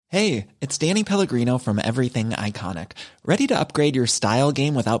Hey, it's Danny Pellegrino from Everything Iconic. Ready to upgrade your style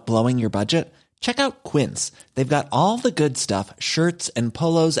game without blowing your budget? Check out Quince. They've got all the good stuff, shirts and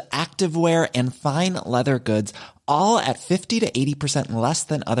polos, activewear, and fine leather goods, all at 50 to 80% less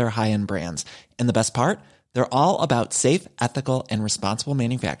than other high-end brands. And the best part? They're all about safe, ethical, and responsible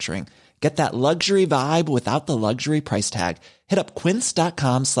manufacturing. Get that luxury vibe without the luxury price tag. Hit up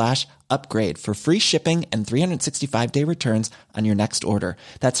quince.com/upgrade for free shipping and 365-day returns on your next order.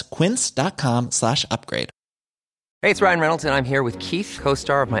 That's quince.com/upgrade. Hey, it's Ryan Reynolds, and I'm here with Keith,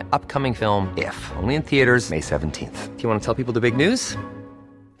 co-star of my upcoming film, If, only in theaters May 17th. Do you want to tell people the big news?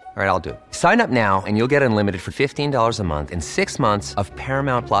 All right, I'll do it. Sign up now and you'll get unlimited for $15 a month and 6 months of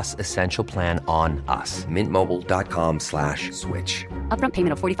Paramount Plus Essential Plan on us. MintMobile.com/switch. Upfront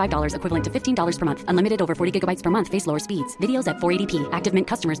payment of $45 equivalent to $15 per month. Unlimited over 40 gigabytes per month. Face lower speeds. Videos at 480p. Active Mint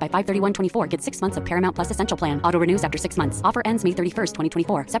customers by 531.24 get 6 months of Paramount Plus Essential Plan. Auto renews after 6 months. Offer ends May 31st,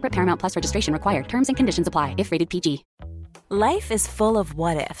 2024. Separate Paramount Plus registration required. Terms and conditions apply if rated PG. Life is full of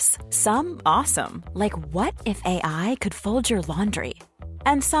what-ifs. Some awesome. Like what if AI could fold your laundry?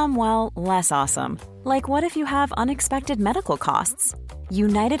 And some, well, less awesome. Like what if you have unexpected medical costs?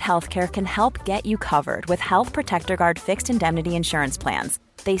 United Healthcare can help get you covered with Health Protector Guard fixed indemnity insurance plans.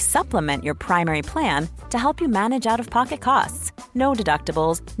 They supplement your primary plan to help you manage out-of-pocket costs. No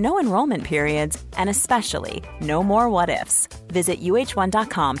deductibles, no enrollment periods, and especially no more what-ifs. Visit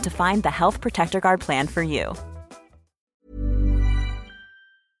uh1.com to find the Health Protector Guard plan for you.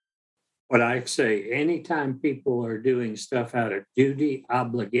 What I say, anytime people are doing stuff out of duty,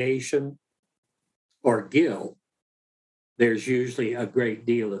 obligation, or guilt, there's usually a great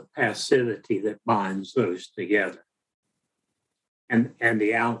deal of passivity that binds those together. And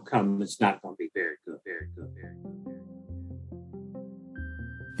the outcome is not going to be very good.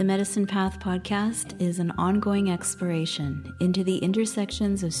 The Medicine Path podcast is an ongoing exploration into the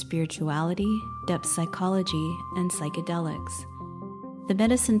intersections of spirituality, depth psychology, and psychedelics. The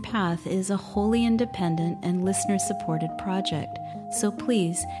Medicine Path is a wholly independent and listener-supported project, so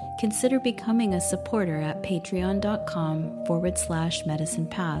please consider becoming a supporter at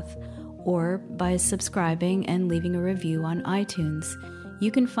patreon.com/medicinepath or by subscribing and leaving a review on iTunes.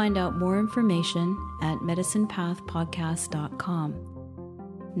 You can find out more information at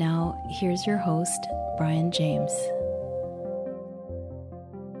medicinepathpodcast.com. Now, here's your host, Brian James.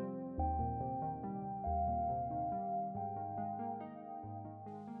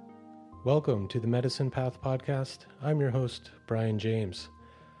 Welcome to the Medicine Path podcast. I'm your host, Brian James.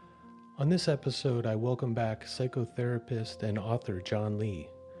 On this episode, I welcome back psychotherapist and author John Lee.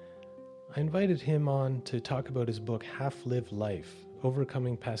 I invited him on to talk about his book, Half-Lived Life,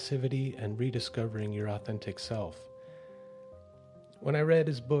 Overcoming Passivity and Rediscovering Your Authentic Self. When I read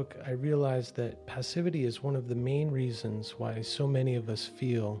his book, I realized that passivity is one of the main reasons why so many of us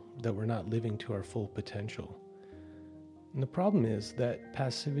feel that we're not living to our full potential. And the problem is that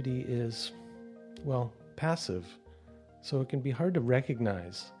passivity is, well, passive, so it can be hard to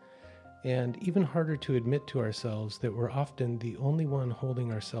recognize and even harder to admit to ourselves that we're often the only one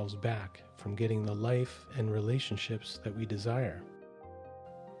holding ourselves back from getting the life and relationships that we desire.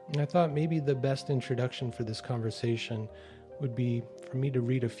 And I thought maybe the best introduction for this conversation would be for me to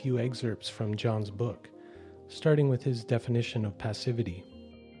read a few excerpts from John's book, starting with his definition of passivity.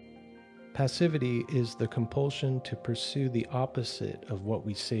 Passivity is the compulsion to pursue the opposite of what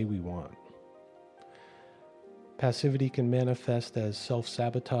we say we want. Passivity can manifest as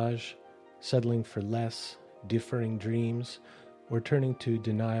self-sabotage, settling for less, differing dreams, or turning to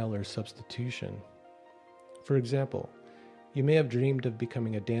denial or substitution. For example, you may have dreamed of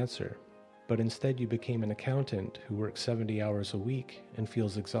becoming a dancer, but instead you became an accountant who works 70 hours a week and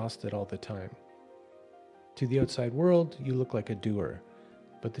feels exhausted all the time. To the outside world, you look like a doer,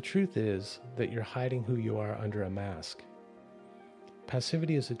 but the truth is that you're hiding who you are under a mask.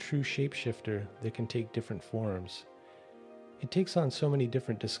 Passivity is a true shapeshifter that can take different forms. It takes on so many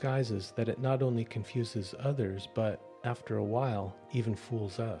different disguises that it not only confuses others, but, after a while, even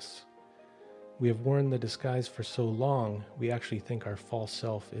fools us. We have worn the disguise for so long, we actually think our false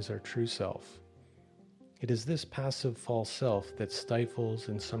self is our true self. It is this passive false self that stifles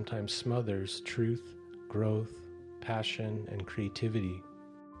and sometimes smothers truth, growth, passion, and creativity.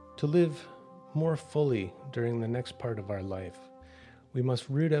 To live more fully during the next part of our life, we must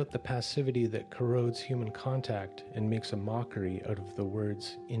root out the passivity that corrodes human contact and makes a mockery out of the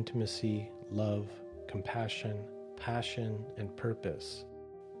words intimacy, love, compassion, passion, and purpose.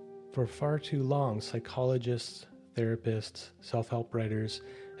 For far too long, psychologists, therapists, self-help writers,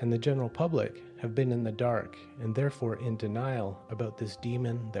 and the general public have been in the dark and therefore in denial about this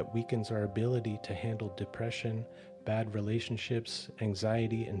demon that weakens our ability to handle depression, bad relationships,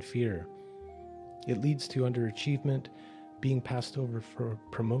 anxiety, and fear. It leads to underachievement, being passed over for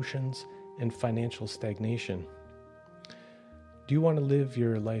promotions, and financial stagnation. Do you want to live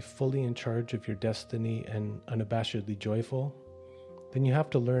your life fully in charge of your destiny and unabashedly joyful? Then you have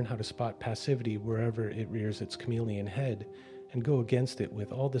to learn how to spot passivity wherever it rears its chameleon head and go against it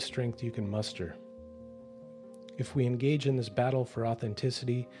with all the strength you can muster. If we engage in this battle for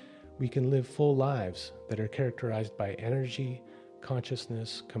authenticity, we can live full lives that are characterized by energy,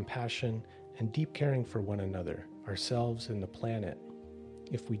 consciousness, compassion, and deep caring for one another, ourselves, and the planet.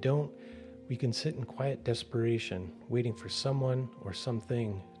 If we don't, we can sit in quiet desperation, waiting for someone or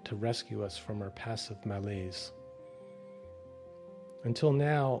something to rescue us from our passive malaise. Until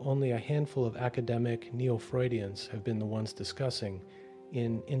now, only a handful of academic neo-Freudians have been the ones discussing,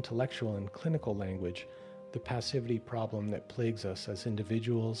 in intellectual and clinical language, the passivity problem that plagues us as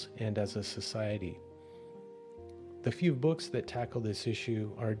individuals and as a society. The few books that tackle this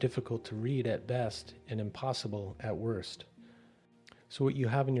issue are difficult to read at best and impossible at worst. So what you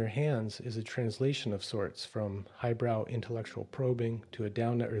have in your hands is a translation of sorts from highbrow intellectual probing to a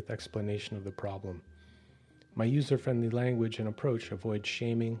down-to-earth explanation of the problem. My user-friendly language and approach avoid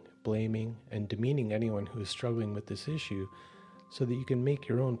shaming, blaming, and demeaning anyone who is struggling with this issue so that you can make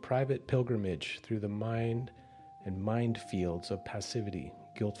your own private pilgrimage through the mind and minefields of passivity,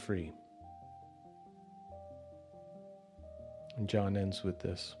 guilt-free. And John ends with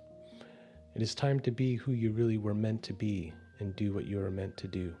this. It is time to be who you really were meant to be and do what you are meant to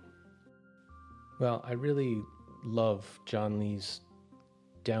do. Well, I really love John Lee's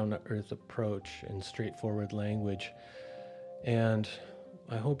down-to-earth approach and straightforward language, and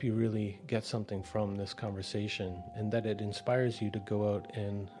I hope you really get something from this conversation and that it inspires you to go out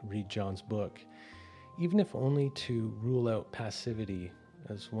and read John's book, even if only to rule out passivity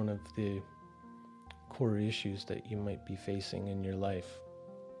as one of the core issues that you might be facing in your life.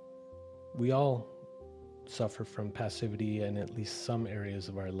 We all suffer from passivity in at least some areas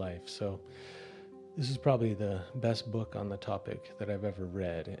of our life, so this is probably the best book on the topic that I've ever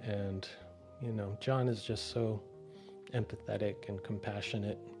read. And, John is just so empathetic and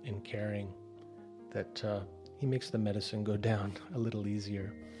compassionate and caring that he makes the medicine go down a little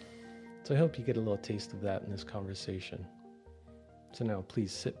easier. So I hope you get a little taste of that in this conversation. So now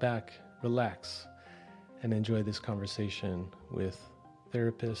please sit back, relax, and enjoy this conversation with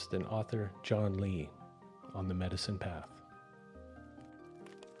therapist and author John Lee on the Medicine Path.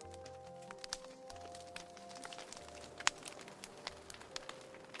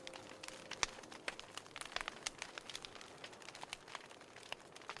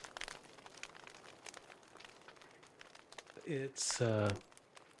 It's a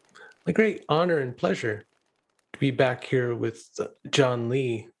great honor and pleasure to be back here with John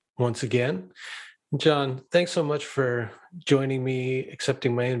Lee once again. John, thanks so much for joining me,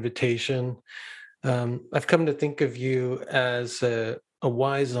 accepting my invitation. I've come to think of you as a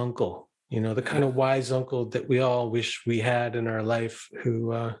wise uncle, the kind of wise uncle that we all wish we had in our life,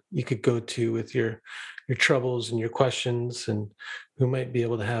 who you could go to with your troubles and your questions, and who might be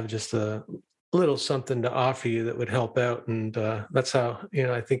able to have just a little something to offer you that would help out. And that's how,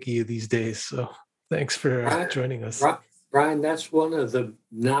 I think of you these days. So thanks for joining us. Brian, that's one of the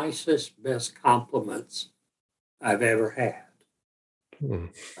nicest, best compliments I've ever had.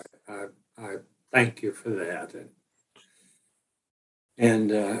 I thank you for that.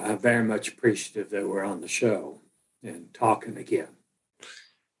 And I'm very much appreciative that we're on the show and talking again.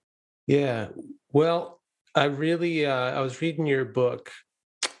 Yeah. Well, I really, I was reading your book,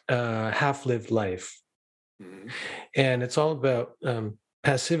 Half-Lived Life. Mm-hmm. And it's all about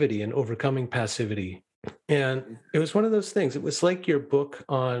passivity and overcoming passivity. And it was one of those things. It was like your book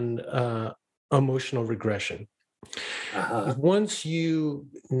on emotional regression. Uh-huh. Once you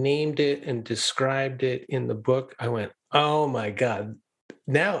named it and described it in the book, I went, oh my God,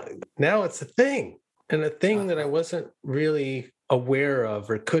 now it's a thing, and a thing that I wasn't really aware of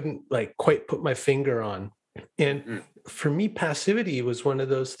or couldn't quite put my finger on. And for me, passivity was one of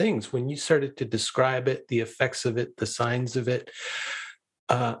those things. When you started to describe it, the effects of it, the signs of it,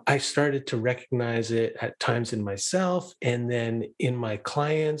 I started to recognize it at times in myself and then in my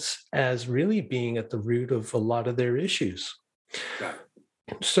clients as really being at the root of a lot of their issues. Right.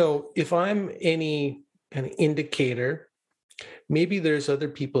 So if I'm any kind of indicator, maybe there's other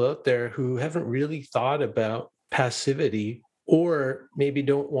people out there who haven't really thought about passivity, or maybe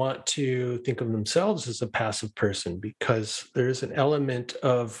don't want to think of themselves as a passive person, because there's an element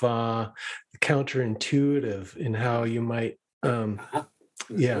of counterintuitive in how you might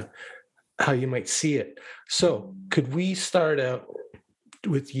how you might see it. So could we start out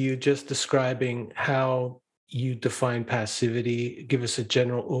with you just describing how you define passivity? Give us a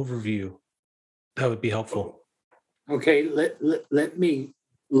general overview. That would be helpful. Okay, let me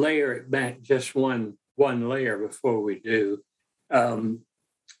layer it back just one layer before we do.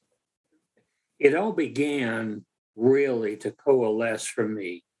 It all began really to coalesce for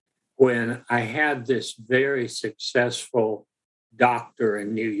me when I had this very successful doctor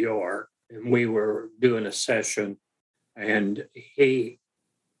in New York, and we were doing a session, and he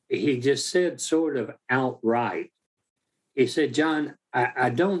just said sort of outright, he said, John, I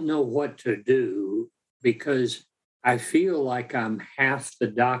don't know what to do because I feel like I'm half the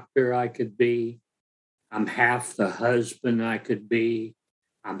doctor I could be. I'm half the husband I could be.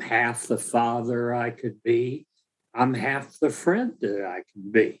 I'm half the father I could be. I'm half the friend that I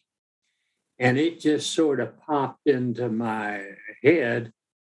can be. And it just sort of popped into my head.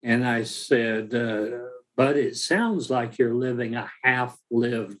 And I said, but it sounds like you're living a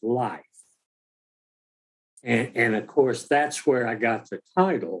half-lived life. And of course, that's where I got the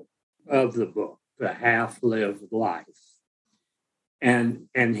title of the book, The Half-Lived Life. And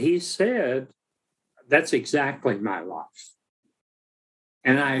he said, that's exactly my life.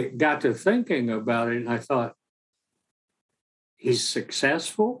 And I got to thinking about it, and I thought, he's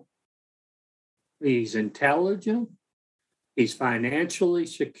successful, he's intelligent, he's financially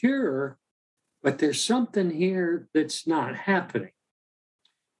secure, but there's something here that's not happening.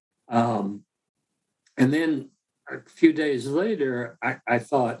 And then a few days later, I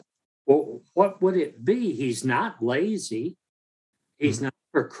thought, well, what would it be? He's not lazy. He's not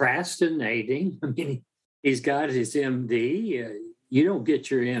procrastinating. I mean, he's got his MD. You don't get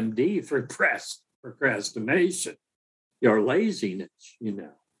your MD for procrastination, your laziness, you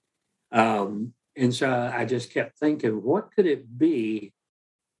know. And so I just kept thinking, what could it be?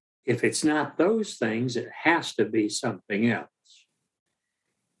 If it's not those things, it has to be something else.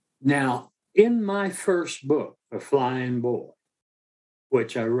 Now, in my first book, The Flying Boy,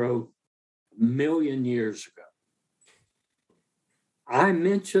 which I wrote 1 million years ago, I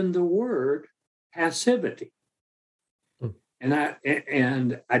mentioned the word passivity. And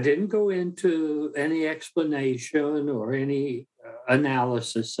I didn't go into any explanation or any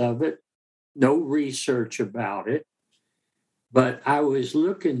analysis of it, no research about it. But I was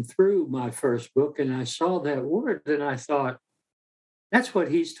looking through my first book and I saw that word and I thought, that's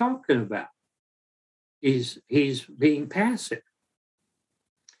what he's talking about. He's being passive.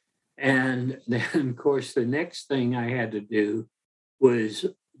 And then, of course, the next thing I had to do was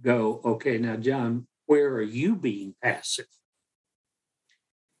go, okay, now, John, where are you being passive?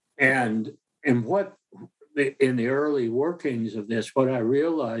 And what in the early workings of this, what I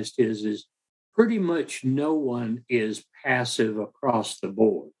realized is pretty much no one is passive across the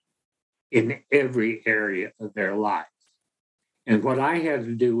board in every area of their life. And what I had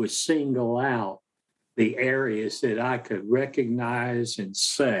to do was single out the areas that I could recognize and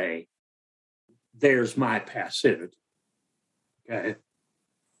say, there's my passivity. Okay.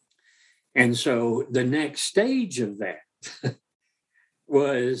 And so the next stage of that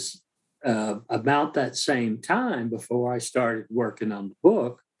was about that same time before I started working on the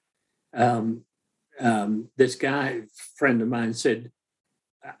book. This guy, friend of mine, said,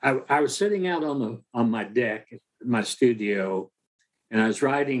 I was sitting out on my deck at my studio, and I was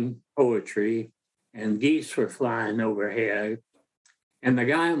writing poetry, and geese were flying overhead. And the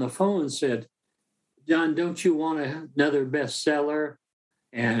guy on the phone said, John, don't you want another bestseller?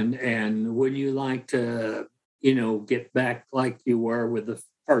 And would you like to, get back like you were with the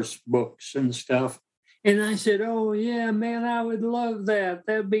first books and stuff? And I said, oh, yeah, man, I would love that.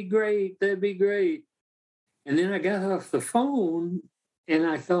 That'd be great. That'd be great. And then I got off the phone and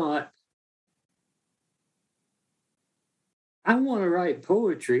I thought, I want to write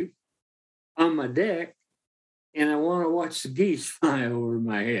poetry on my deck and I want to watch the geese fly over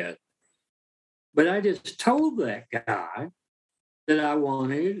my head. But I just told that guy that I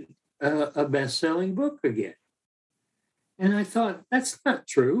wanted a best-selling book again. And I thought, that's not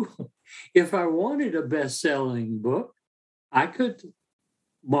true. If I wanted a best-selling book, I could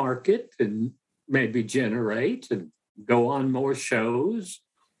market and maybe generate and go on more shows.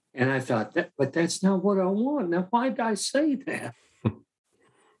 And I thought, but that's not what I want. Now, why did I say that?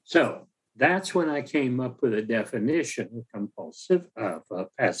 So that's when I came up with a definition of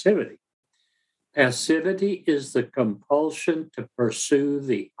passivity. Passivity is the compulsion to pursue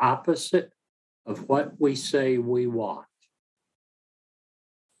the opposite of what we say we want.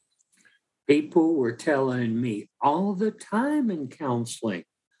 People were telling me all the time in counseling,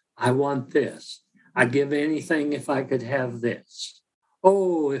 I want this. I'd give anything if I could have this.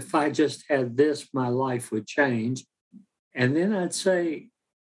 Oh, if I just had this, my life would change. And then I'd say,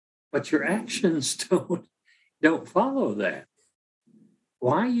 but your actions don't don't follow that.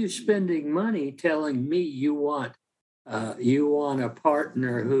 Why are you spending money telling me you want a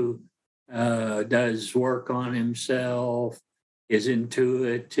partner who does work on himself, is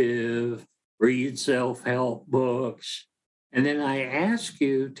intuitive, reads self-help books, and then I ask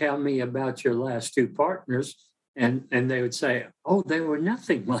you, tell me about your last two partners, and they would say, oh, they were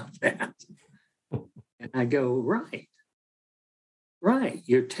nothing like that. And I go, right.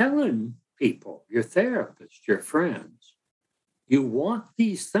 You're telling people, your therapist, your friends, you want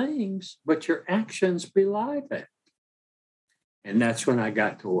these things, but your actions belie that. And that's when I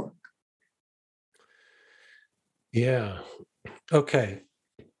got to work. Yeah. Okay.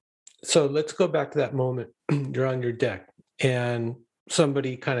 So let's go back to that moment. You're on your deck and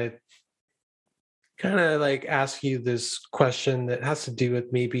somebody kind of like ask you this question that has to do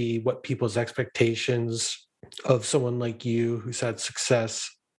with maybe what people's expectations of someone like you who's had success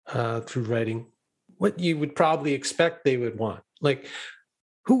through writing, what you would probably expect they would want. Like,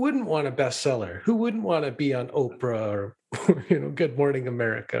 who wouldn't want a bestseller? Who wouldn't want to be on Oprah or, Good Morning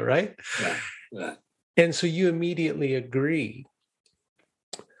America, right? Yeah. And so you immediately agree.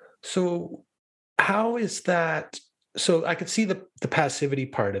 So how is that? So I could see the passivity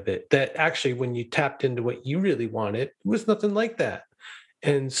part of it, that actually when you tapped into what you really wanted, it was nothing like that.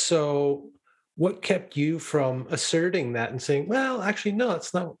 And so what kept you from asserting that and saying, well, actually, no,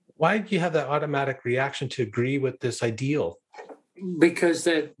 it's not. Why did you have that automatic reaction to agree with this ideal? Because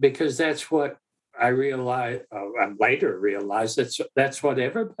that's what I realized. I later realized that's what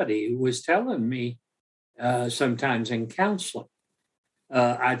everybody was telling me. Sometimes in counseling,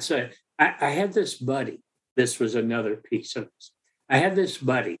 I'd say I had this buddy. This was another piece of this. I had this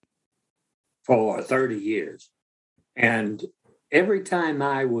buddy for 30 years, and every time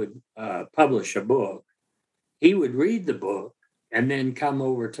I would publish a book, he would read the book and then come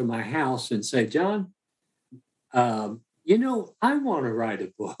over to my house and say, John, I want to write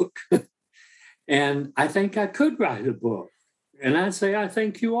a book. And I think I could write a book. And I'd say, I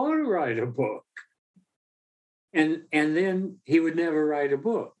think you ought to write a book. And then he would never write a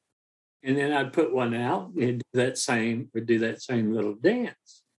book. And then I'd put one out and do that same little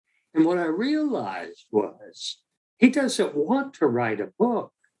dance. And what I realized was he doesn't want to write a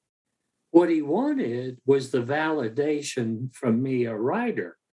book. What he wanted was the validation from me, a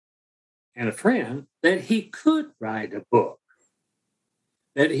writer and a friend, that he could write a book,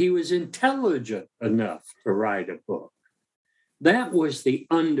 that he was intelligent enough to write a book. That was the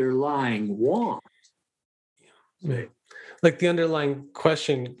underlying want. Right. Like the underlying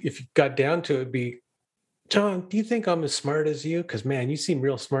question, if you got down to it, would be, John, do you think I'm as smart as you? Because, man, you seem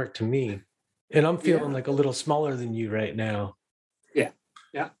real smart to me. And I'm feeling like a little smaller than you right now.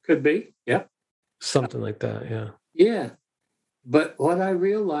 Yeah, could be. Yeah. Something like that, yeah. Yeah. But what I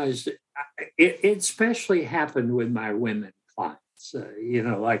realized, it especially happened with my women clients.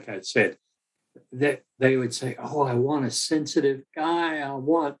 Like I said, that they would say, oh, I want a sensitive guy. I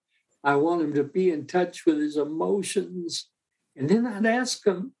want him to be in touch with his emotions. And then I'd ask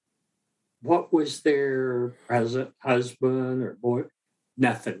them, what was their present husband or boy?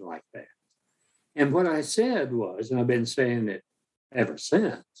 Nothing like that. And what I said was, and I've been saying it ever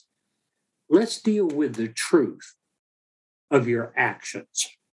since, let's deal with the truth of your actions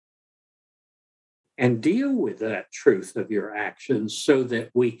and deal with that truth of your actions so that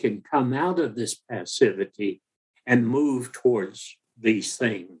we can come out of this passivity and move towards these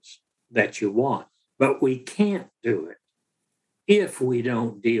things that you want. But we can't do it if we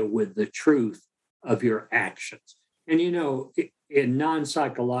don't deal with the truth of your actions. And, in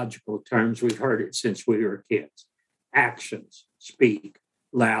non-psychological terms, we've heard it since we were kids. Actions speak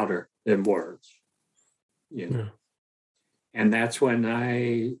louder than words. Yeah. And that's when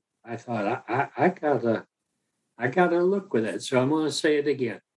I thought I gotta look with it. So I'm going to say it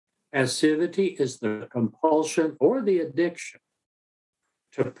again. Passivity is the compulsion or the addiction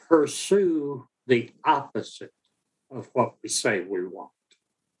to pursue the opposite of what we say we want.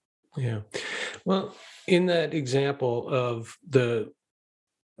 Yeah. Well, in that example of the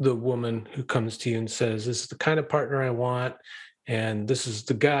woman who comes to you and says, this is the kind of partner I want, and this is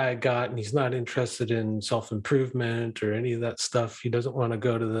the guy I got, and he's not interested in self-improvement or any of that stuff. He doesn't want to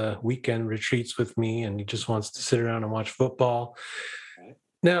go to the weekend retreats with me, and he just wants to sit around and watch football. Right.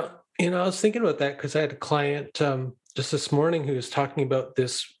 Now, I was thinking about that because I had a client just this morning who was talking about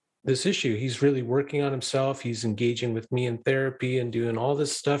this issue. He's really working on himself. He's engaging with me in therapy and doing all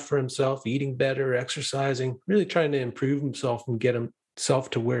this stuff for himself, eating better, exercising, really trying to improve himself and get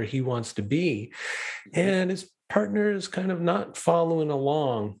himself to where he wants to be. And his partner is kind of not following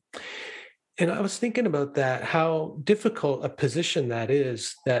along. And I was thinking about that, how difficult a position that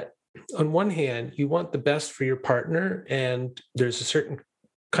is, that on one hand, you want the best for your partner, and there's a certain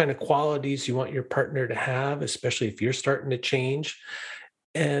kind of qualities you want your partner to have, especially if you're starting to change.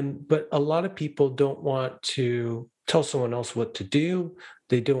 But a lot of people don't want to tell someone else what to do.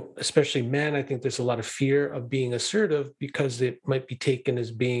 They don't, especially men. I think there's a lot of fear of being assertive because it might be taken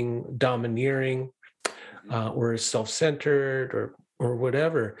as being domineering or self-centered or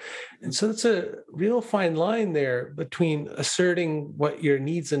whatever. And so it's a real fine line there between asserting what your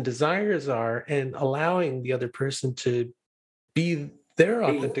needs and desires are and allowing the other person to be their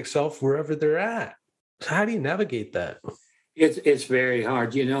authentic self wherever they're at. So how do you navigate that? It's very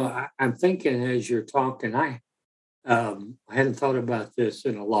hard. I'm thinking as you're talking, I hadn't thought about this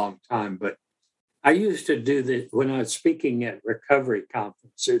in a long time, but I used to do this when I was speaking at recovery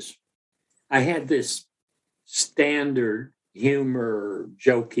conferences. I had this standard humor,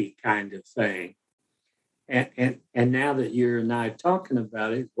 jokey kind of thing. And now that you and I talking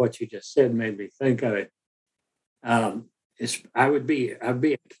about it, what you just said made me think of it. I'd be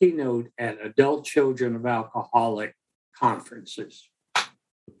a keynote at adult children of alcoholic conferences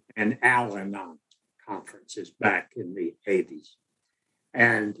and Al-Anon conferences back in the 80s.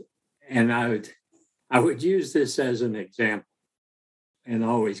 And I would use this as an example and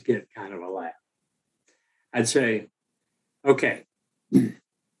always get kind of a laugh. I'd say, okay,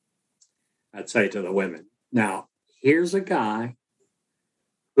 I'd say to the women, now here's a guy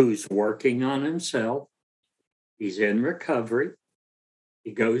who's working on himself. He's in recovery.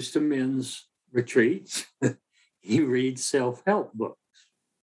 He goes to men's retreats. He reads self-help books.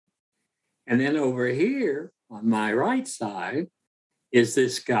 And then over here on my right side is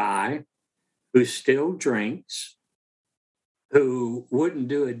this guy who still drinks, who wouldn't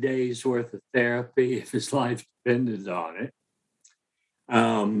do a day's worth of therapy if his life depended on it.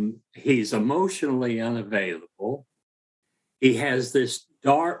 He's emotionally unavailable. He has this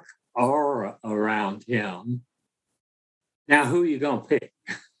dark aura around him. Now, who are you going to pick?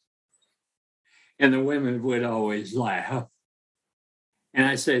 And the women would always laugh. And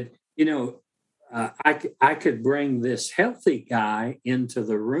I said, I could bring this healthy guy into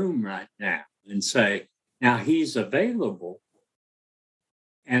the room right now and say, now he's available.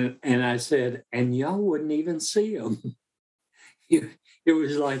 And I said, and y'all wouldn't even see him. It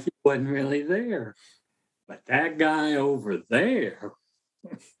was like he wasn't really there. But that guy over there,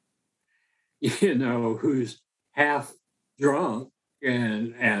 who's half drunk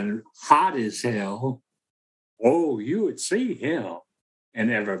and hot as hell, oh, you would see him. And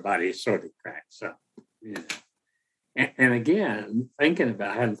everybody sort of cracks up. And again, thinking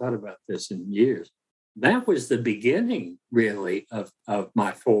about, I hadn't thought about this in years. That was the beginning, really, of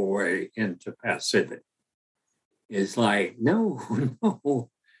my foray into passivity. It's like, no,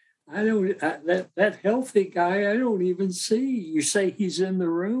 I don't. That healthy guy, I don't even see. You say he's in the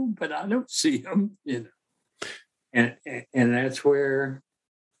room, but I don't see him. And that's where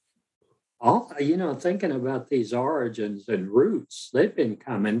all thinking about these origins and roots, they've been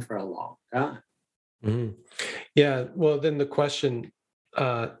coming for a long time. Mm-hmm. Yeah. Well, then the question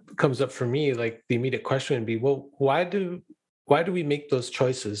comes up for me, like the immediate question would be, well, why do we make those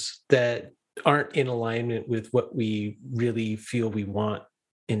choices that aren't in alignment with what we really feel we want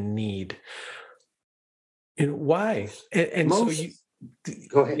and need? Why? And so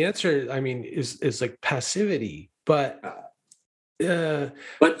go ahead. The answer, is like passivity, but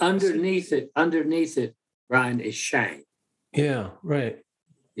underneath it, Brian, is shame. Yeah, right.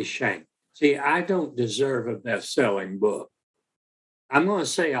 Is shame. See, I don't deserve a best-selling book. I'm going to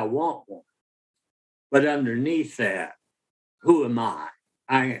say I want one, but underneath that, who am I?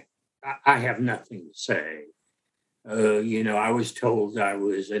 I have nothing to say. I was told I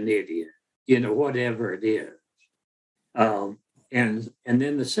was an idiot. Whatever it is. And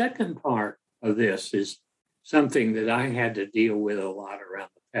then the second part of this is something that I had to deal with a lot around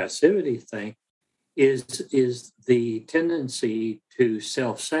the passivity thing, is the tendency to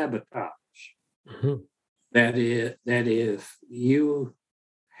self-sabotage. Mm-hmm. That if you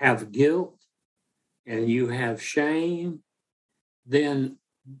have guilt and you have shame, then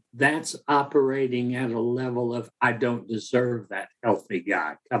that's operating at a level of, I don't deserve that healthy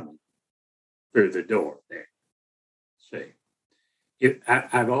guy coming through the door there. See,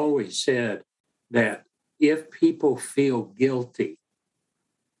 I've always said that if people feel guilty,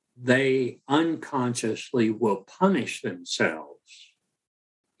 they unconsciously will punish themselves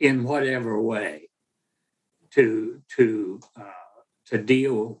in whatever way to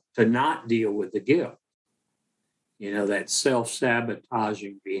not deal with the guilt. That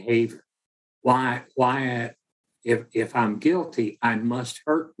self-sabotaging behavior. Why if I'm guilty, I must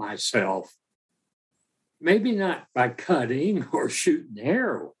hurt myself. Maybe not by cutting or shooting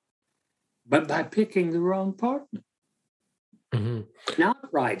heroin, but by picking the wrong partner, not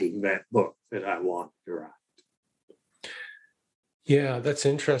writing that book that I want to write. Yeah, that's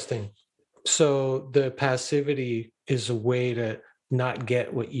interesting. So the passivity is a way to not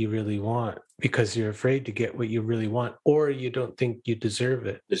get what you really want because you're afraid to get what you really want, or you don't think you deserve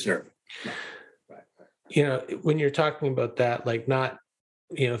it. Deserve it. Right. You know, when you're talking about that, like not,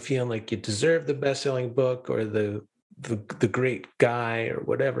 feeling like you deserve the best-selling book or the great guy or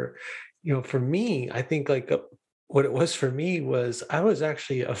whatever. For me, I think like what it was for me was I was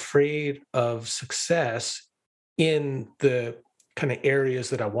actually afraid of success in the kind of areas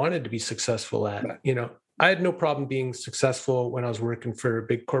that I wanted to be successful at. Right. I had no problem being successful when I was working for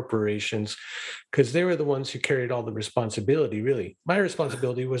big corporations because they were the ones who carried all the responsibility, really. My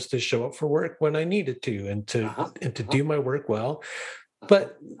responsibility was to show up for work when I needed to and to do my work well.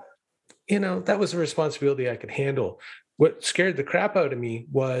 But, that was a responsibility I could handle. What scared the crap out of me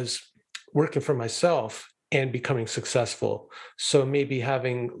was working for myself and becoming successful. So maybe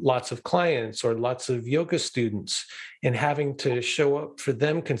having lots of clients or lots of yoga students and having to show up for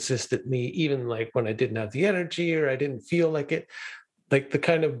them consistently, even like when I didn't have the energy or I didn't feel like it. Like the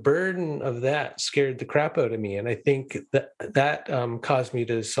kind of burden of that scared the crap out of me. And I think that caused me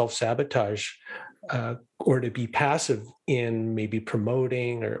to self-sabotage or to be passive in maybe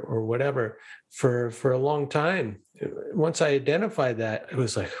promoting or whatever for a long time. Once I identified that, it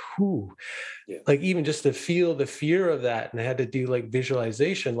was like, whew, like even just to feel the fear of that. And I had to do like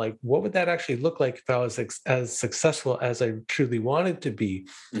visualization, like what would that actually look like if I was as successful as I truly wanted to be,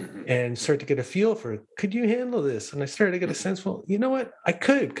 and start to get a feel for, could you handle this? And I started to get a sense, well, you know what? I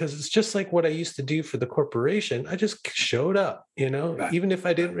could, because it's just like what I used to do for the corporation. I just showed up, Right. Even if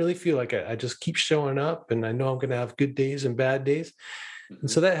I didn't really feel like it, I just keep showing up, and I know I'm going to have good days and bad days. And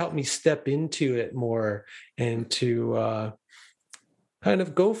so that helped me step into it more and to kind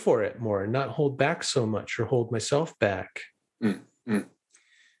of go for it more and not hold back so much or hold myself back. Mm-hmm.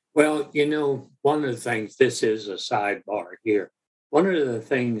 Well, one of the things, this is a sidebar here. One of the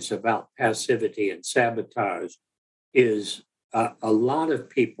things about passivity and sabotage is a lot of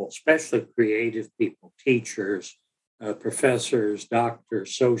people, especially creative people, teachers, professors,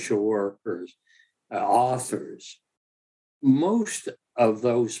 doctors, social workers, authors, most of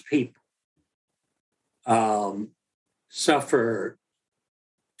those people suffer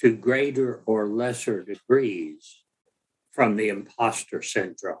to greater or lesser degrees from the imposter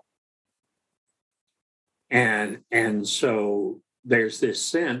syndrome. And so there's this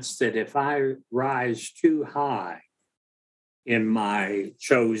sense that if I rise too high in my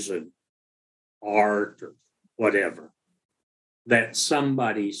chosen art or whatever, that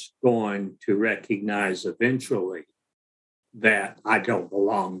somebody's going to recognize eventually that I don't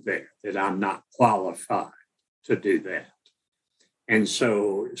belong there, that I'm not qualified to do that. And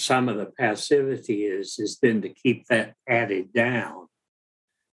so some of the passivity is then to keep that added down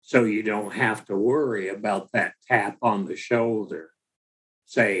so you don't have to worry about that tap on the shoulder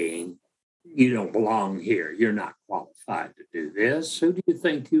saying, you don't belong here. You're not qualified to do this. Who do you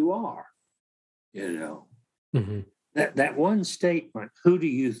think you are? That one statement, who do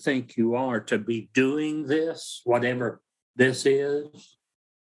you think you are to be doing this, whatever this is?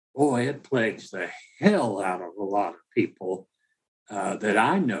 Boy, it plagues the hell out of a lot of people that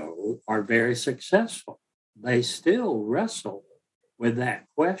I know are very successful. They still wrestle with that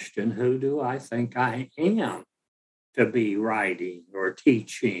question, who do I think I am to be writing or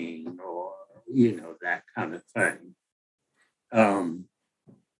teaching or, that kind of thing.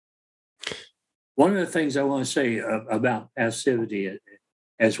 One of the things I want to say about passivity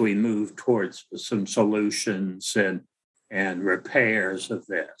as we move towards some solutions and repairs of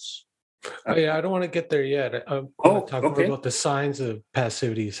this. I don't want to get there yet. I want to talk more about the signs of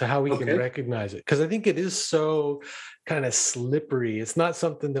passivity, so how we can recognize it. Because I think it is so kind of slippery. It's not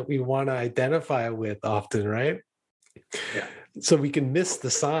something that we want to identify with often, right? Yeah. So we can miss the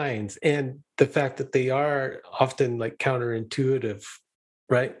signs and the fact that they are often like counterintuitive,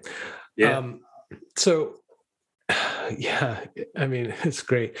 right? Yeah. It's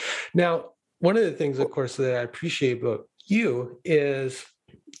great. Now, one of the things, of course, that I appreciate about you is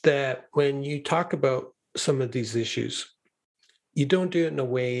that when you talk about some of these issues, you don't do it in a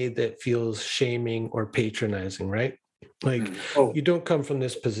way that feels shaming or patronizing, right? Like you don't come from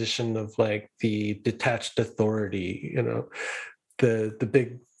this position of like the detached authority, the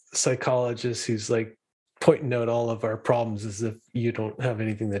big psychologist who's like pointing out all of our problems as if you don't have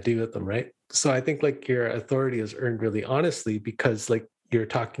anything to do with them, right? So I think like your authority is earned really honestly because like you're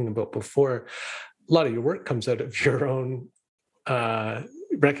talking about before, a lot of your work comes out of your own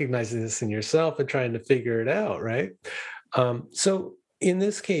recognizing this in yourself and trying to figure it out, right? So in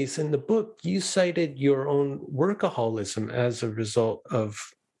this case, in the book, you cited your own workaholism as a result of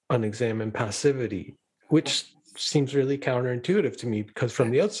unexamined passivity, which seems really counterintuitive to me, because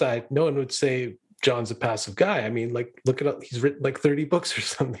from the outside, no one would say John's a passive guy. I mean, like, look at, he's written like 30 books or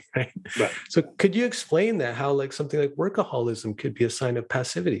something, right? Right. So could you explain that, how like something like workaholism could be a sign of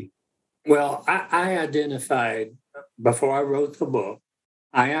passivity? Well, I identified, before I wrote the book,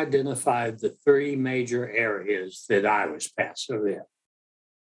 I identified the three major areas that I was passive in.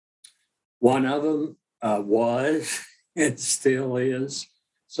 One of them was, and still is,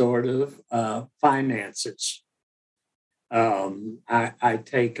 sort of finances. I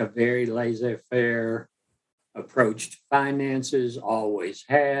take a very laissez-faire approach to finances, always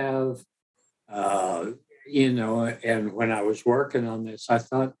have. And when I was working on this, I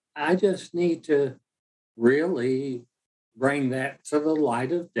thought, I just need to really bring that to the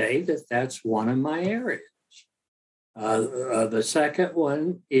light of day, that's one of my areas. The second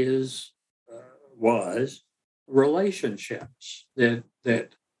one was relationships,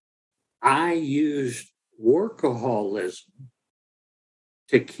 that I used workaholism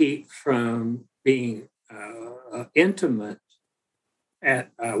to keep from being intimate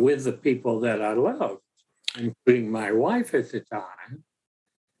with the people that I loved, including my wife at the time,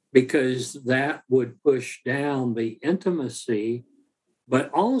 because that would push down the intimacy. But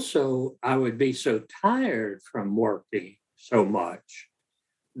also, I would be so tired from working so much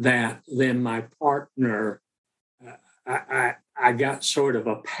that then my partner, I got sort of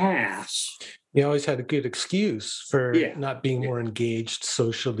a pass. You always had a good excuse for not being more engaged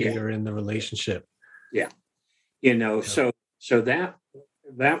socially or in the relationship. Yeah. So that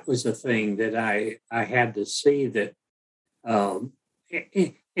was the thing that I had to see that,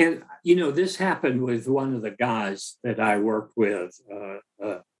 and this happened with one of the guys that I worked with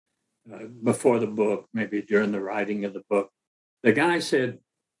before the book, maybe during the writing of the book. The guy said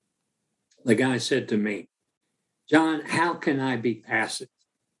to me, John, how can I be passive?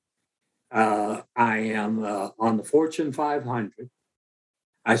 I am on the Fortune 500.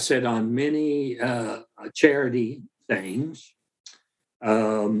 I said on many charity things.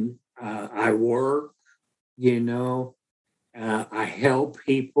 I work, I help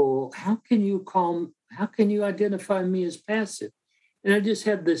people. How can you identify me as passive? And I just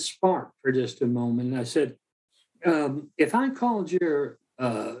had this spark for just a moment. I said, if I called your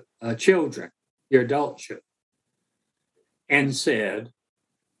children, your adult children, and said,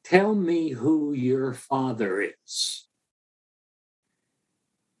 tell me who your father is,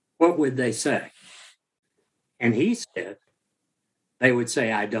 what would they say? And he said, they would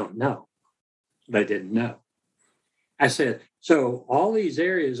say, I don't know. They didn't know. I said, so all these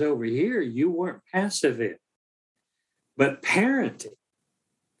areas over here, you weren't passive in. But parenting,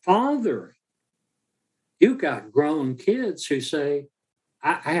 fathering, you got grown kids who say,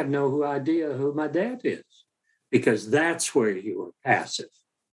 I have no idea who my dad is, because that's where you were passive,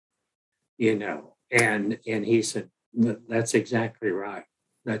 And he said, that's exactly right.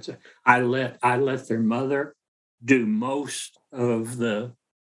 I let their mother do most of the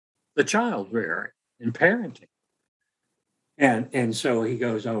child rearing and parenting. And so he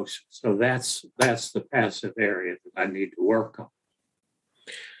goes, oh, so that's the passive area that I need to work on.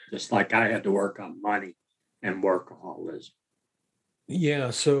 Just like I had to work on money and workaholism. Yeah.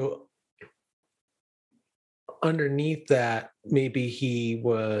 So underneath that, maybe he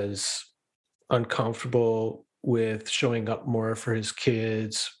was uncomfortable with showing up more for his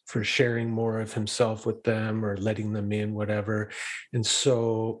kids, for sharing more of himself with them or letting them in, whatever. And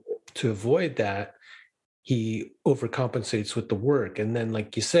so to avoid that, he overcompensates with the work. And then,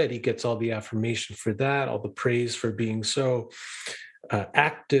 like you said, he gets all the affirmation for that, all the praise for being so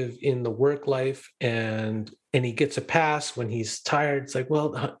active in the work life. And he gets a pass when he's tired. It's like,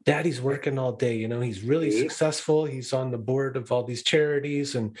 well, daddy's working all day. He's really successful. He's on the board of all these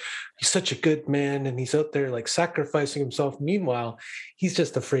charities and he's such a good man. And he's out there like sacrificing himself. Meanwhile, he's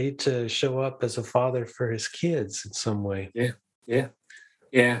just afraid to show up as a father for his kids in some way. Yeah.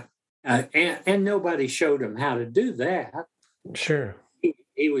 And nobody showed him how to do that. Sure.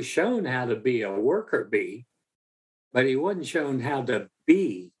 He was shown how to be a worker bee, but he wasn't shown how to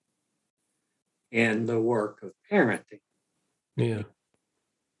be in the work of parenting. Yeah.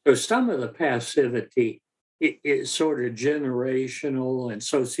 So some of the passivity is sort of generational and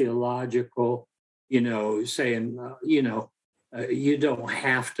sociological, saying, you don't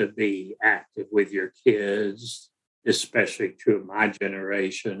have to be active with your kids, especially to my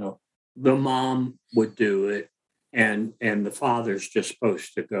generation. The mom would do it, and the father's just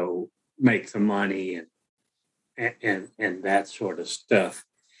supposed to go make the money and that sort of stuff.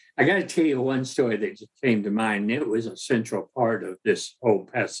 I got to tell you one story that just came to mind. It was a central part of this whole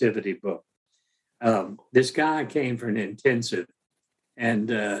passivity book. This guy came for an intensive and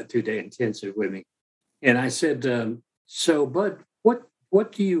 2-day intensive with me. And I said, so, Bud,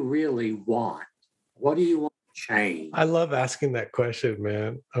 what do you really want? What do you want to change? I love asking that question,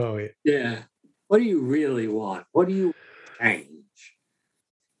 man. Oh, yeah. Yeah. What do you really want? What do you want to change?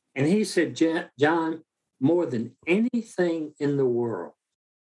 And he said, John, more than anything in the world,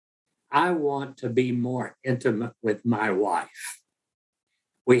 I want to be more intimate with my wife.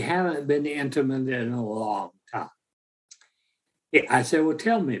 We haven't been intimate in a long time. I said, well,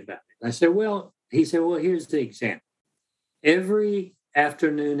 tell me about it. I said, well, he said, well, here's the example. Every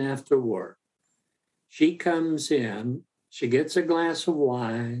afternoon after work, she comes in, she gets a glass of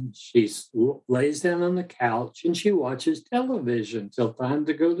wine, she lays down on the couch, and she watches television till time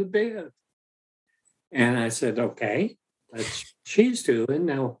to go to bed. And I said, okay, that's what she's doing.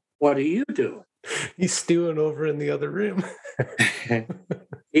 Now, what are you doing? He's stewing over in the other room.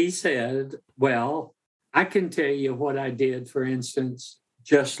 He said, well, I can tell you what I did, for instance,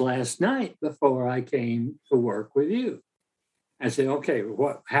 just last night before I came to work with you. I said, okay,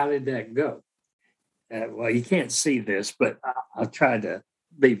 how did that go? Well, you can't see this, but I'll try to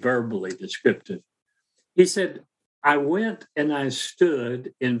be verbally descriptive. He said, I went and I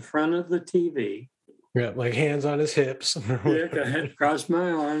stood in front of the TV. Yeah, like hands on his hips. Yeah, I had crossed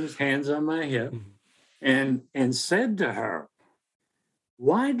my arms, hands on my hip, and said to her,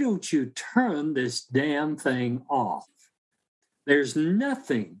 why don't you turn this damn thing off? There's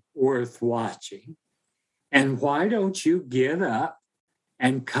nothing worth watching. And why don't you get up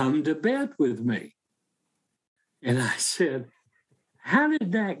and come to bed with me? And I said, how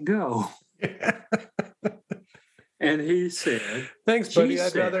did that go? And he said, thanks, buddy.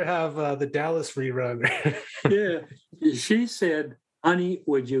 I'd rather have the Dallas rerun. Yeah. She said, honey,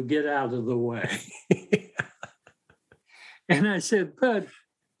 would you get out of the way? And I said, Bud,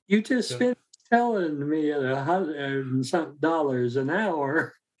 you just finished telling me at $100 and something an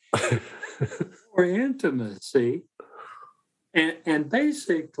hour for intimacy. And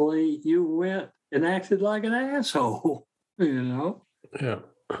basically you went and acted like an asshole, you know? Yeah.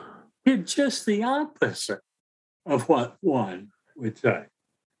 Did just the opposite of what one would say.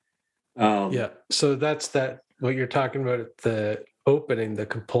 Yeah. So that's what you're talking about, the opening, the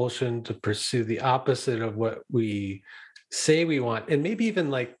compulsion to pursue the opposite of what we say we want. And maybe even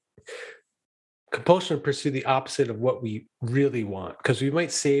like compulsion to pursue the opposite of what we really want. Because we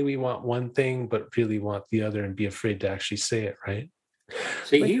might say we want one thing, but really want the other and be afraid to actually say it, right?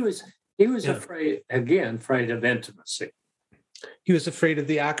 See, he was afraid of intimacy. He was afraid of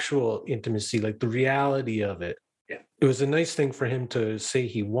the actual intimacy, like the reality of it. Yeah. It was a nice thing for him to say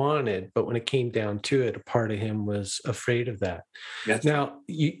he wanted, but when it came down to it, a part of him was afraid of that. Yes. Now,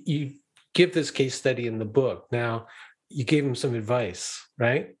 you give this case study in the book. Now, you gave him some advice,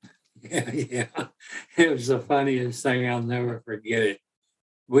 right? Yeah. It was the funniest thing. I'll never forget it.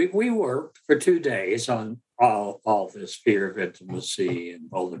 We worked for 2 days on all this fear of intimacy and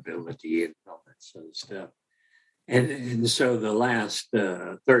vulnerability and all that sort of stuff. And so the last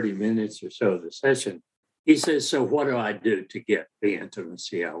 30 minutes or so of the session, he says, so what do I do to get the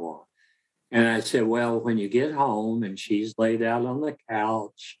intimacy I want? And I said, well, when you get home and she's laid out on the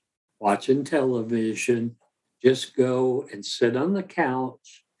couch watching television, just go and sit on the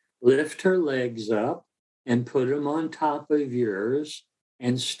couch, lift her legs up and put them on top of yours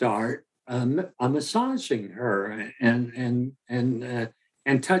and start massaging her and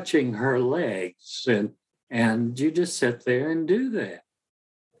touching her legs. And you just sit there and do that.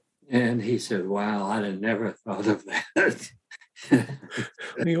 And he said, wow, I'd have never thought of that.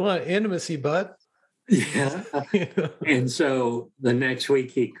 You want intimacy, bud? Yeah. And so the next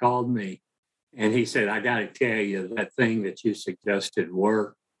week he called me and he said, I got to tell you, that thing that you suggested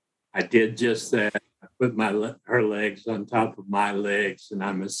worked. I did just that. I put her legs on top of my legs and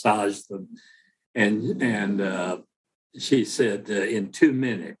I massaged them. And she said, in 2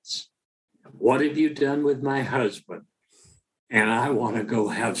 minutes, what have you done with my husband? And I want to go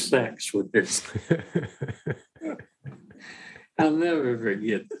have sex with this. I'll never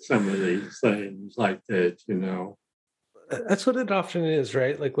forget some of these things like that, you know. That's what it often is,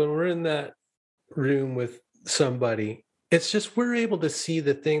 right? Like when we're in that room with somebody, it's just we're able to see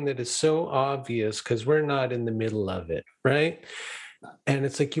the thing that is so obvious because we're not in the middle of it, right? And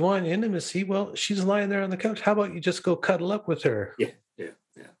it's like, you want intimacy? Well, she's lying there on the couch. How about you just go cuddle up with her?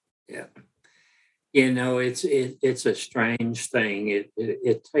 Yeah. You know, it's a strange thing.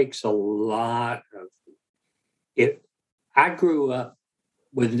 It takes a lot of it. I grew up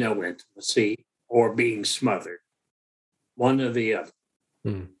with no intimacy or being smothered, one or the other.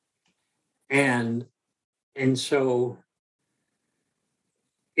 And so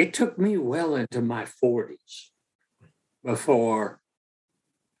it took me well into my 40s before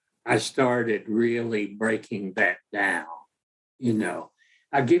I started really breaking that down.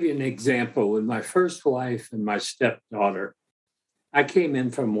 I'll give you an example. With my first wife and my stepdaughter, I came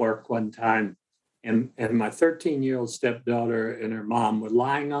in from work one time, and my 13-year-old stepdaughter and her mom were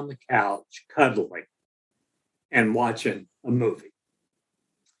lying on the couch, cuddling and watching a movie.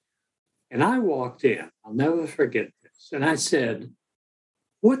 And I walked in, I'll never forget this, and I said,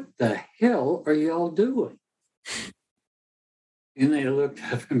 "What the hell are y'all doing?" And they looked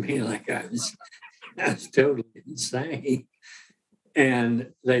up at me like I was totally insane.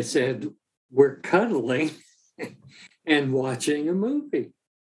 And they said, "We're cuddling and watching a movie."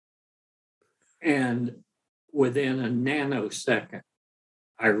 And within a nanosecond,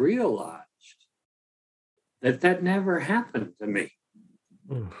 I realized that never happened to me.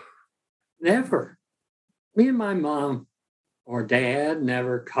 Never. Me and my mom or dad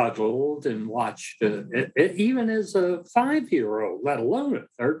never cuddled and watched, even as a 5-year-old, let alone a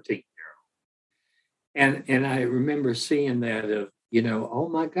 13-year-old. And I remember seeing that of, oh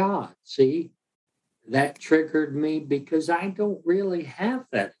my God, see, that triggered me because I don't really have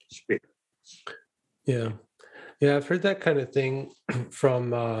that experience. Yeah. Yeah, I've heard that kind of thing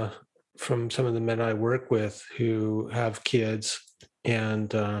from some of the men I work with who have kids.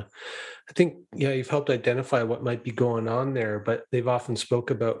 And I think, you've helped identify what might be going on there, but they've often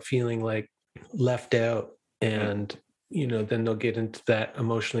spoke about feeling like left out. And, then they'll get into that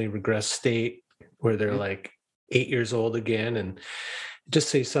emotionally regressed state where they're like 8 years old again and just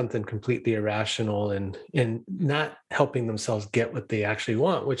say something completely irrational and not helping themselves get what they actually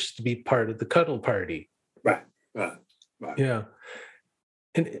want, which is to be part of the cuddle party. Right. Yeah.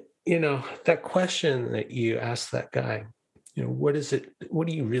 And, that question that you asked that guy, what is it? What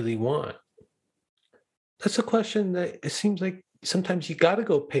do you really want? That's a question that it seems like sometimes you got to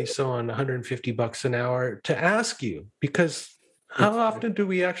go pay someone $150 an hour to ask you, because how often do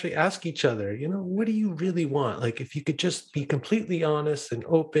we actually ask each other, what do you really want? Like, if you could just be completely honest and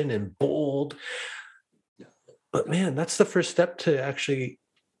open and bold. But man, that's the first step to actually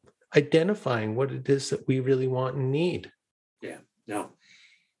identifying what it is that we really want and need. Yeah, no.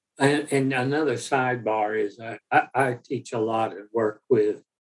 And another sidebar is I teach a lot and work with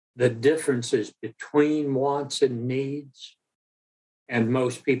the differences between wants and needs. And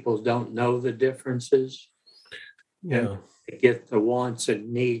most people don't know the differences. Yeah. And they get the wants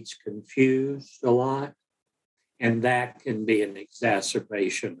and needs confused a lot. And that can be an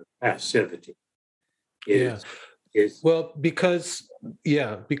exacerbation of passivity. Well, because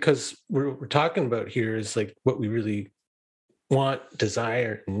we're talking about here is like what we really want,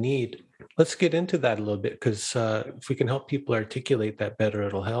 desire, and need. Let's get into that a little bit, because if we can help people articulate that better,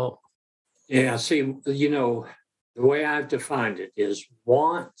 it'll help. Yeah, see, the way I've defined it is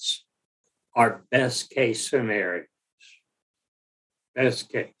wants are best case scenarios, best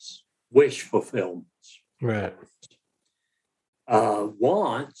case, wish fulfillments. Right.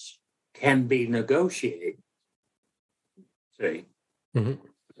 Wants can be negotiated. See,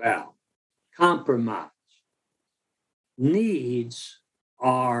 about compromise. Needs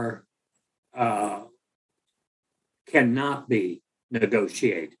are cannot be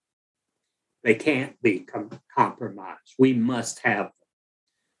negotiated. They can't be compromised. We must have them.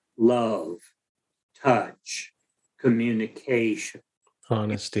 Love, touch, communication,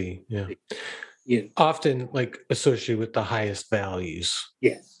 honesty. Yeah. Often like associated with the highest values.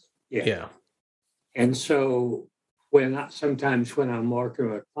 Yes. Yeah. And so sometimes when I'm working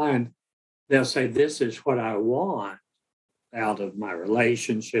with a client, they'll say, "This is what I want out of my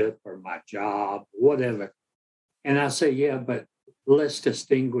relationship or my job, whatever." And I say, "Yeah, but let's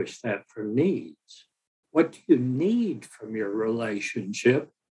distinguish that from needs. What do you need from your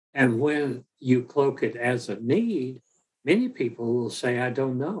relationship?" And when you cloak it as a need, many people will say, "I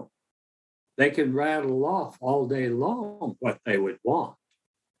don't know." They can rattle off all day long what they would want,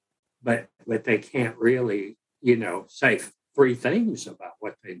 but they can't really, say 3 things about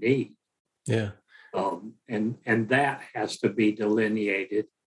what they need. Yeah. And that has to be delineated,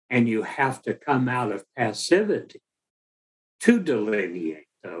 and you have to come out of passivity to delineate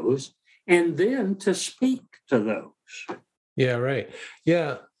those and then to speak to those. Yeah, right.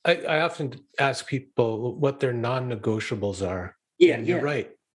 Yeah. I often ask people what their non-negotiables are. Yeah, and you're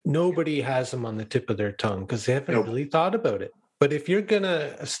right. Nobody has them on the tip of their tongue because they haven't really thought about it. But if you're going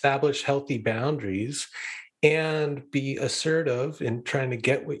to establish healthy boundaries and be assertive in trying to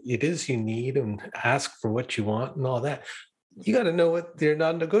get what it is you need and ask for what you want and all that, you got to know what your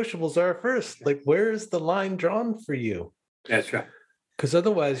non-negotiables are first. Like, where is the line drawn for you? That's right. Because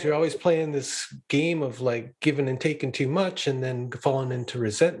otherwise you're always playing this game of like giving and taking too much and then falling into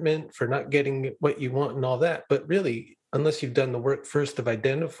resentment for not getting what you want and all that. But really, unless you've done the work first of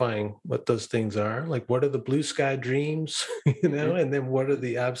identifying what those things are, like what are the blue sky dreams, and then what are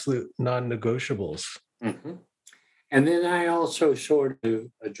the absolute non-negotiables? Mm-hmm. And then I also sort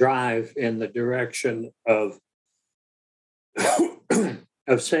of drive in the direction of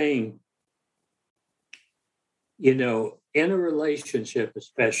of saying, in a relationship,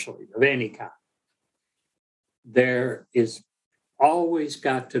 especially of any kind, there is always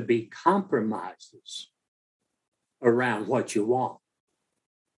got to be compromises around what you want.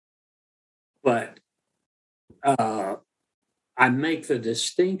 But I make the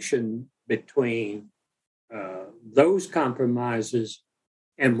distinction between those compromises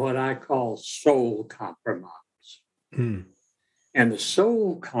and what I call soul compromise. Mm. And the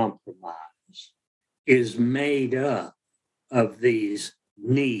soul compromise is made up of these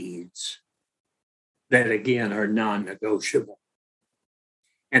needs that, again, are non-negotiable.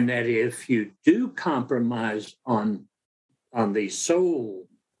 And that if you do compromise on these soul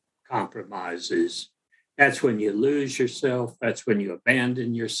compromises, that's when you lose yourself. That's when you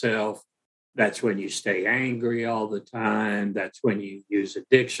abandon yourself. That's when you stay angry all the time. That's when you use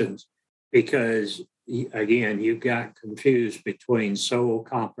addictions, because, again, you got confused between soul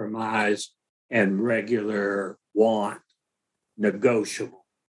compromise and regular want, negotiable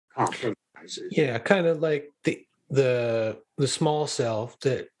compromises. Yeah, kind of like the small self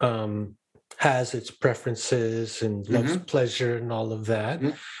that has its preferences and loves pleasure and all of that.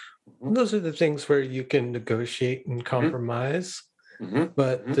 Mm-hmm. Those are the things where you can negotiate and compromise. Mm-hmm.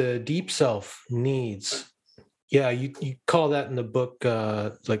 But the deep self needs, you call that in the book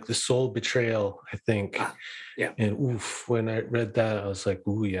like the soul betrayal, I think. Yeah. And when I read that, I was like,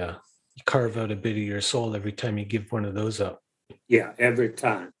 ooh, yeah. You carve out a bit of your soul every time you give one of those up. Yeah, every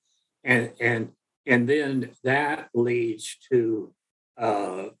time. And then that leads to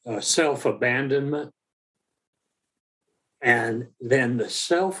self-abandonment. And then the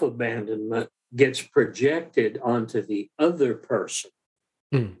self-abandonment gets projected onto the other person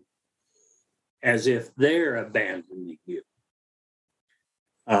as if they're abandoning you.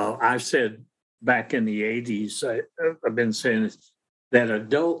 I've said back in the 80s, I've been saying this, that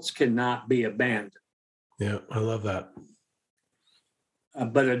adults cannot be abandoned. Yeah, I love that.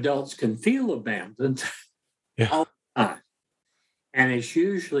 But adults can feel abandoned all the time. And it's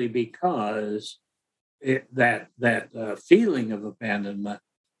usually because that feeling of abandonment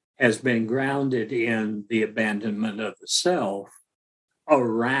has been grounded in the abandonment of the self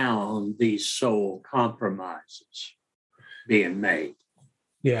around these soul compromises being made.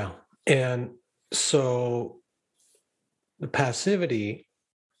 Yeah. And so the passivity,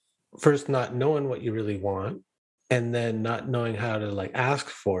 first not knowing what you really want, and then not knowing how to like ask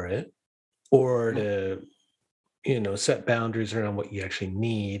for it or to, set boundaries around what you actually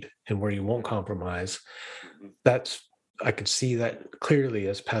need and where you won't compromise. I could see that clearly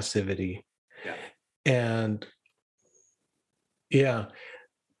as passivity. Yeah. And the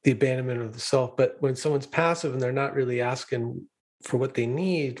abandonment of the self. But when someone's passive and they're not really asking for what they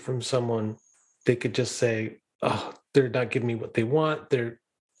need from someone, they could just say, oh, they're not giving me what they want. They're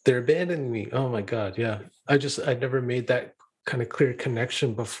abandoning me. Oh my God. Yeah. I never made that kind of clear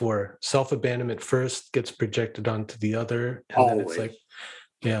connection before. Self-abandonment first gets projected onto the other. And Always. Then it's like,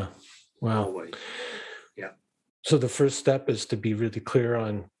 yeah. Wow. Always. Yeah. So the first step is to be really clear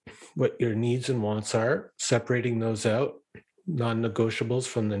on what your needs and wants are, separating those out, non-negotiables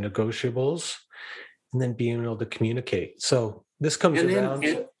from the negotiables, and then being able to communicate. So this comes around.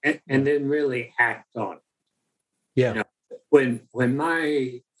 And then really act on it. Yeah. When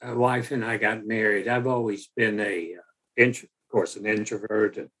my wife and I got married, I've always been an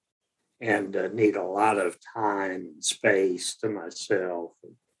introvert and need a lot of time and space to myself.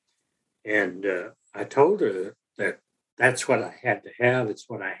 And I told her that that's what I had to have. It's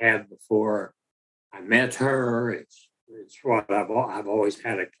what I had before I met her. It's what I've always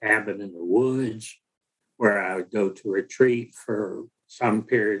had, a cabin in the woods where I would go to retreat for some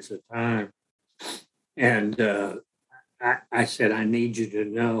periods of time. And I said, I need you to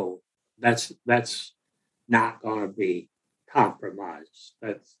know that's not going to be compromised.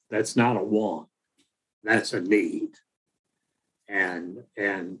 That's not a want. That's a need. And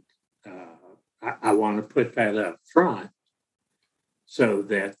I want to put that up front so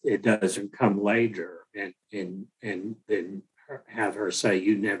that it doesn't come later and then have her say,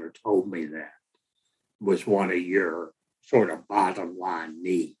 you never told me that was one of your sort of bottom line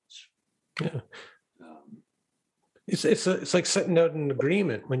needs. Yeah. It's like setting out an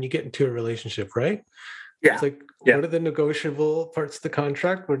agreement when you get into a relationship, right? Yeah. It's like, Yeah. what are the negotiable parts of the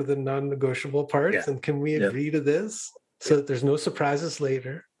contract? What are the non-negotiable parts? Yeah. And can we agree to this so that there's no surprises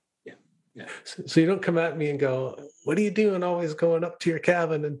later? Yeah. Yeah. So you don't come at me and go, what are you doing always going up to your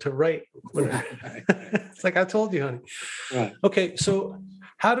cabin and to write? Whatever. Right. It's like, I told you, honey. Right. Okay, so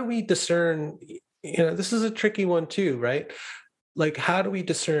how do we discern, this is a tricky one too, right? Like, how do we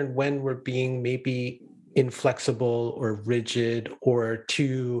discern when we're being maybe inflexible or rigid or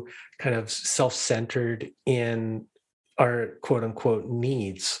too kind of self-centered in our quote unquote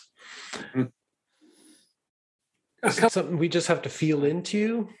needs? Is it something we just have to feel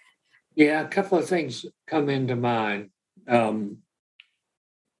into? Yeah, a couple of things come into mind.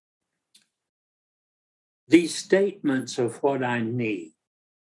 These statements of what I need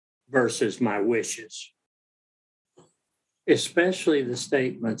versus my wishes, especially the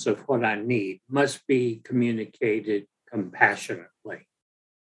statements of what I need, must be communicated compassionately,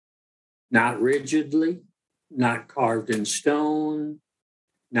 not rigidly, not carved in stone,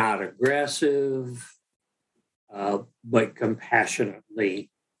 not aggressive, but compassionately.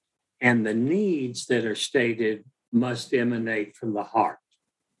 And the needs that are stated must emanate from the heart.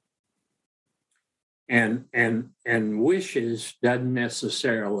 And wishes doesn't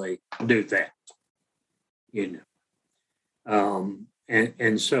necessarily do that,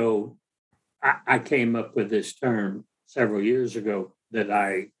 And so I came up with this term several years ago that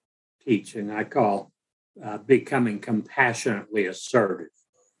I teach, and I call becoming compassionately assertive.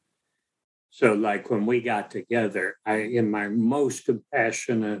 So, like when we got together, in my most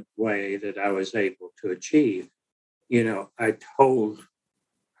compassionate way that I was able to achieve, I told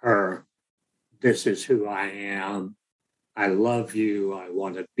her, this is who I am. I love you. I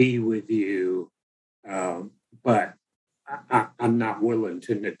want to be with you. But I'm not willing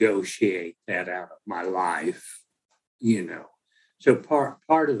to negotiate that out of my life, So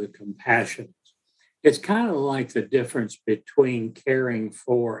part of the compassion, it's kind of like the difference between caring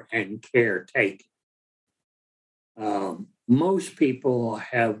for and caretaking. Most people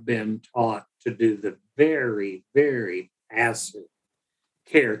have been taught to do the very, very passive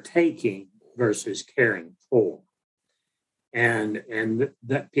caretaking versus caring for. And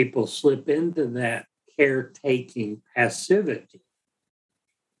that people slip into that caretaking passivity.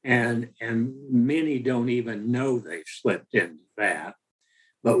 And many don't even know they've slipped into that.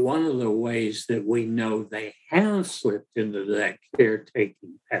 But one of the ways that we know they have slipped into that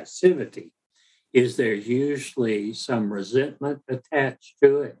caretaking passivity is there's usually some resentment attached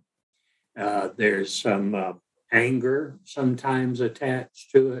to it. There's some anger sometimes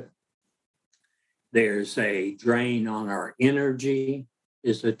attached to it. There's a drain on our energy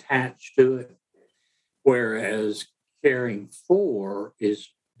is attached to it. Whereas caring for is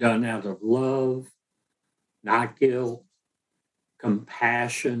done out of love, not guilt,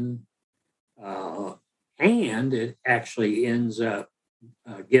 compassion, and it actually ends up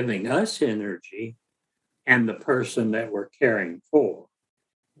giving us energy and the person that we're caring for.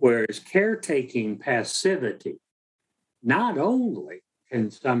 Whereas caretaking passivity not only can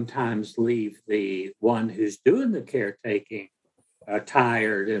sometimes leave the one who's doing the caretaking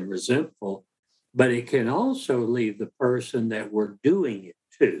tired and resentful, but it can also leave the person that we're doing it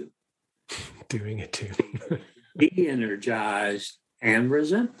to de-energized and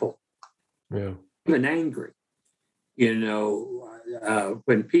resentful, even angry.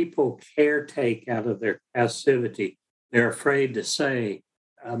 When people caretake out of their passivity, they're afraid to say,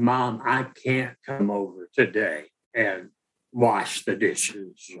 Mom, I can't come over today and wash the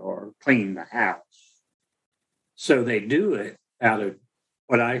dishes or clean the house. So they do it out of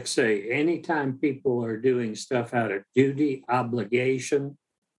what I say, anytime people are doing stuff out of duty, obligation,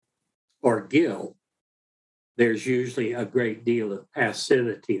 or guilt, there's usually a great deal of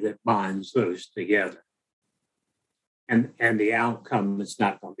passivity that binds those together. And the outcome is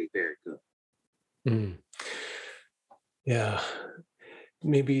not going to be very good. Mm. Yeah.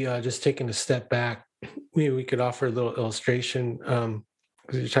 Maybe just taking a step back, maybe we could offer a little illustration, because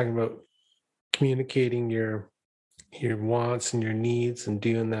you're talking about communicating your wants and your needs and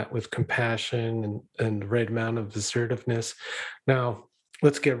doing that with compassion and the right amount of assertiveness. Now,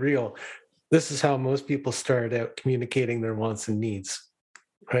 let's get real. This is how most people start out communicating their wants and needs,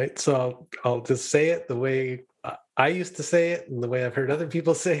 right? So I'll just say it the way I used to say it and the way I've heard other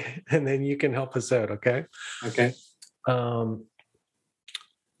people say it, and then you can help us out, okay? Okay.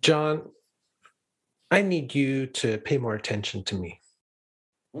 John, I need you to pay more attention to me.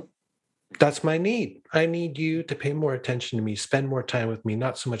 That's my need. I need you to pay more attention to me, spend more time with me,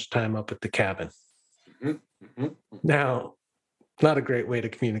 not so much time up at the cabin. Mm-hmm. Mm-hmm. Now, not a great way to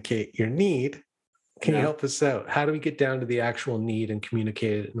communicate your need, Can you help us out? How do we get down to the actual need and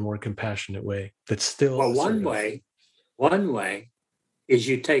communicate it in a more compassionate way that's still Well, assertive? one way is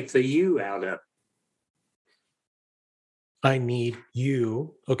you take the you out of it. I need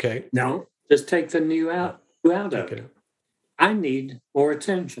you. Okay. No, just take the you out of it. I need more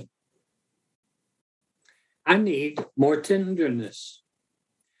attention. I need more tenderness.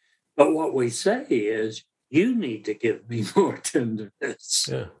 But what we say is, you need to give me more tenderness.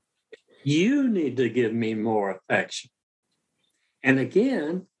 Yeah. You need to give me more affection. And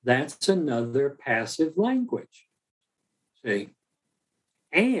again, that's another passive language. See?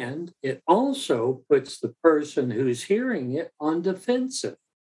 And it also puts the person who's hearing it on defensive.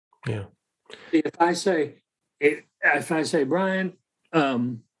 Yeah. See, if I say, Brian,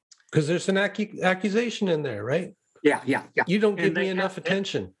 because there's an accusation in there, right? Yeah. You don't give me enough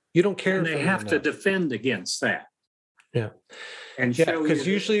attention. You don't care. And they have to defend against that. Yeah. And because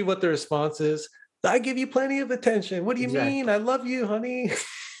usually what the response is, I give you plenty of attention. What do you mean? I love you, honey.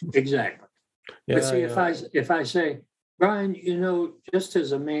 Exactly. Yeah, but see, if I say, Brian, just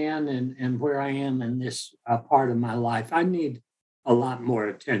as a man and where I am in this part of my life, I need a lot more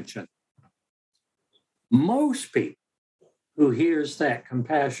attention. Most people who hears that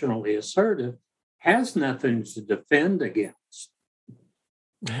compassionately assertive has nothing to defend against.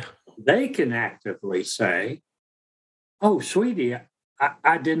 They can actively say, oh, sweetie,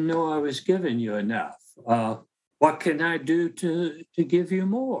 I didn't know I was giving you enough. What can I do to give you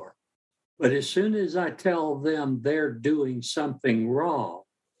more? But as soon as I tell them they're doing something wrong,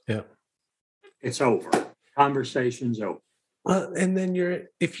 it's over. Conversation's over. Well, and then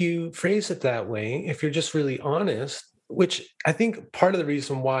if you phrase it that way, if you're just really honest, which I think part of the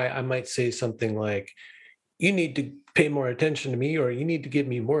reason why I might say something like, you need to pay more attention to me, or you need to give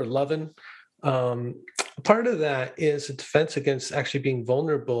me more loving. Part of that is a defense against actually being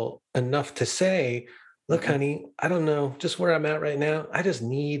vulnerable enough to say, look, honey, I don't know, just where I'm at right now, I just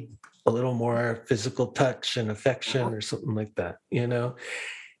need a little more physical touch and affection or something like that,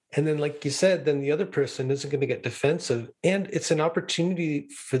 And then, like you said, then the other person isn't going to get defensive. And it's an opportunity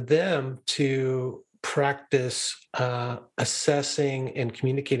for them to practice assessing and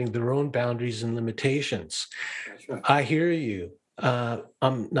communicating their own boundaries and limitations. That's right. I hear you.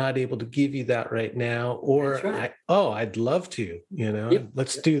 I'm not able to give you that right now. Or, right. I'd love to,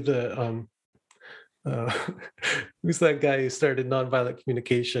 Let's do the... who's that guy who started nonviolent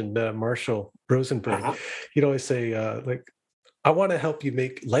communication? Marshall Rosenberg. He'd always say, I want to help you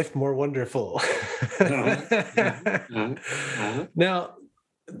make life more wonderful. Now,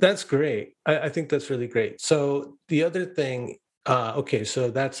 that's great. I think that's really great. So the other thing, so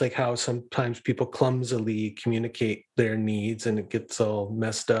that's like how sometimes people clumsily communicate their needs and it gets all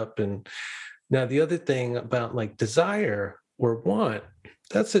messed up. And now the other thing about like desire or want,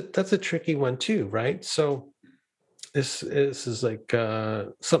 that's a tricky one too, right? So this is like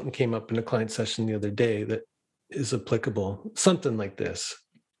something came up in a client session the other day that is applicable, something like this,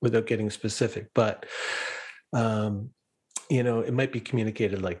 without getting specific, but it might be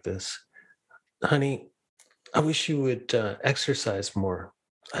communicated like this. Honey, I wish you would exercise more.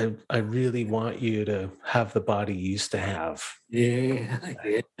 I really want you to have the body you used to have. Yeah.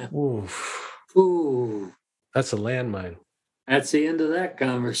 Oof. Ooh. That's a landmine. That's the end of that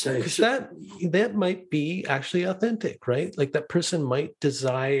conversation. That might be actually authentic, right? Like that person might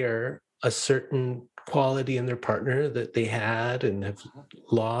desire a certain quality in their partner that they had and have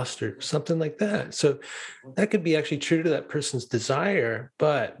lost or something like that. So that could be actually true to that person's desire,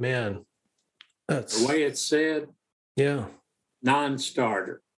 but man, that's the way it's said. Yeah.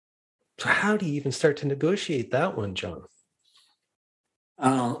 Non-starter. So how do you even start to negotiate that one, John?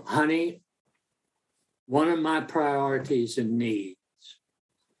 Honey, one of my priorities and needs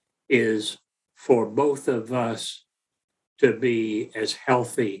is for both of us to be as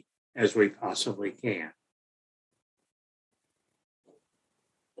healthy as we possibly can.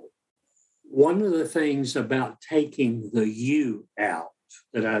 One of the things about taking the you out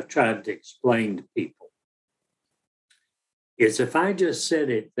that I've tried to explain to people is if I just said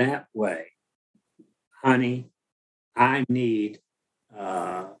it that way, honey, I need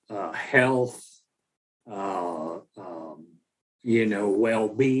health,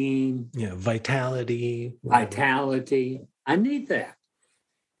 well-being. Yeah, vitality. I need that.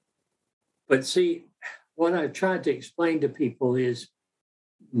 But see, what I tried to explain to people is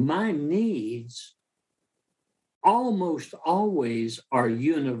my needs almost always are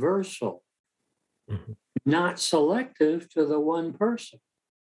universal, not selective to the one person.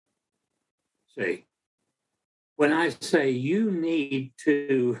 See, when I say you need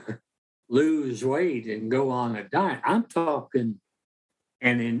to lose weight and go on a diet, I'm talking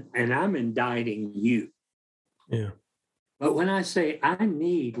and I'm indicting you. Yeah. But when I say I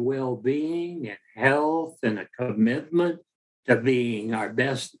need well-being and health and a commitment to being our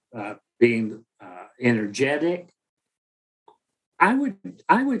best, being energetic, I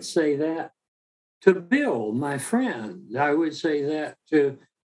would say that to Bill, my friend. I would say that to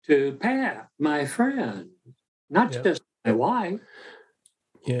Pat, my friend, not just my wife.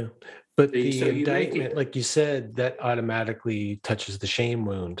 Yeah. But See, the so indictment, like you said, that automatically touches the shame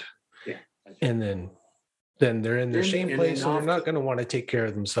wound. Yeah. Right. And then they're in their shame place, and they're not going to want to take care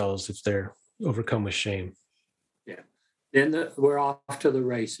of themselves if they're overcome with shame. Yeah. Then we're off to the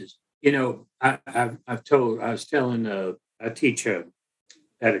races. You know, I was telling I teach at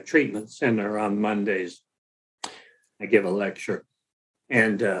a treatment center on Mondays. I give a lecture,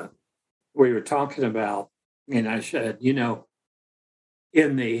 and we were talking about, and I said, you know,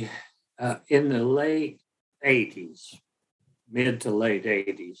 in the late 80s, mid to late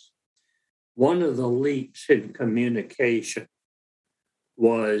 80s, one of the leaps in communication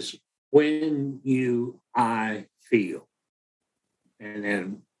was when I feel, and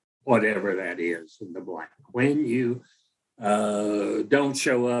then whatever that is in the blank. When you don't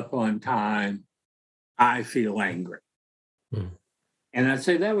show up on time, I feel angry. And I'd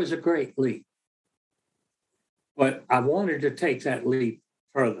say that was a great leap. But I wanted to take that leap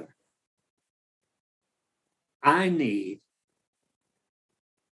further. I need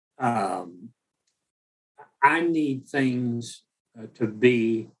things to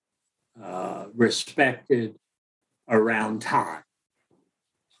be respected around time.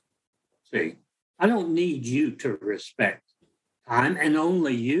 See, I don't need you to respect time, and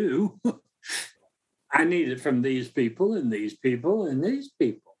only you. I need it from these people and these people and these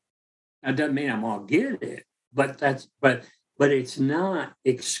people. That doesn't mean I'm gonna get it, but it's not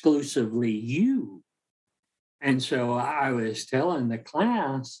exclusively you. And so I was telling the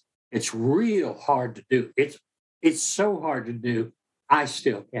class, it's real hard to do. It's so hard to do. I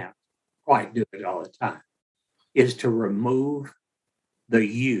still can't quite do it all the time. Is to remove the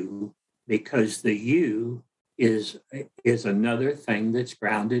you, because the you is another thing that's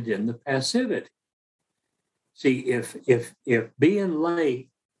grounded in the passivity. See, if being late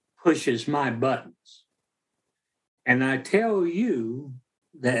pushes my buttons, and I tell you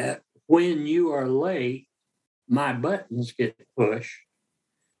that when you are late, my buttons get pushed,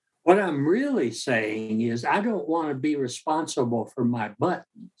 what I'm really saying is I don't want to be responsible for my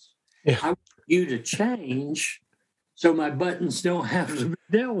buttons. Yeah. I want you to change so my buttons don't have to be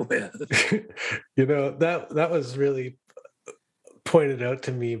dealt with. You know, that was really pointed out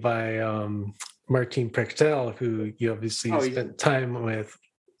to me by Martin Prechtel, who you obviously spent time with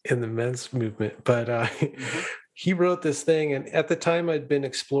in the men's movement. But he wrote this thing, and at the time I'd been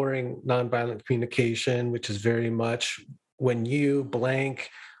exploring nonviolent communication, which is very much when you blank,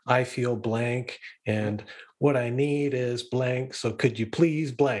 I feel blank, and what I need is blank. So could you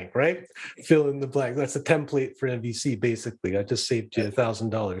please blank, right? Fill in the blank. That's a template for NVC, basically. I just saved you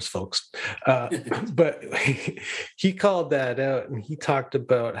 $1,000, folks. But he called that out, and he talked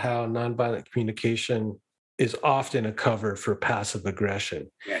about how nonviolent communication is often a cover for passive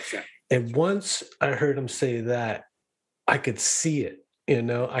aggression. Yes, right. And once I heard him say that, I could see it, you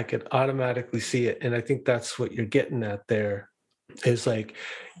know, I could automatically see it. And I think that's what you're getting at there, is like,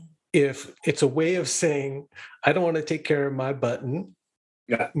 if it's a way of saying, I don't want to take care of my button.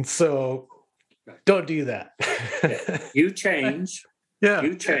 Yeah. And so don't do that. You change. Yeah.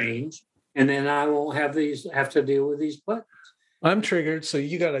 You change. And then I won't have to deal with these buttons. I'm triggered, so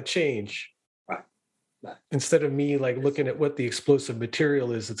you got to change. Right. Instead of me like looking at what the explosive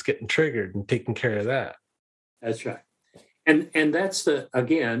material is that's getting triggered and taking care of that. That's right. And that's the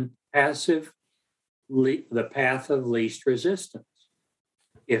path of least resistance.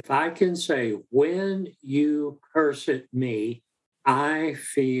 If I can say, when you curse at me, I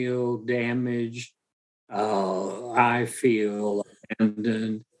feel damaged, I feel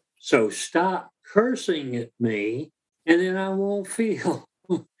abandoned. So stop cursing at me, and then I won't feel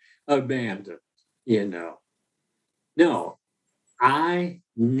abandoned, you know. No, I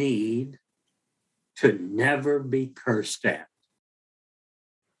need to never be cursed at.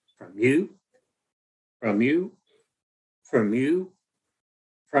 From you, from you, from you,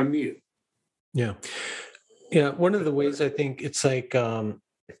 from you. Yeah. Yeah. One of the ways I think it's like,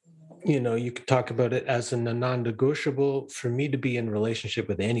 you know, you could talk about it as a non-negotiable for me to be in relationship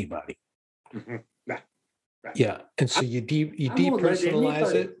with anybody. Mm-hmm. Right. Yeah. And so you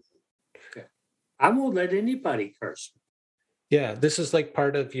depersonalize it. I won't let anybody curse me. Yeah. This is like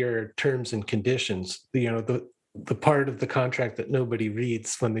part of your terms and conditions. You know, the part of the contract that nobody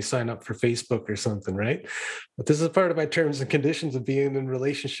reads when they sign up for Facebook or something, right? But this is part of my terms and conditions of being in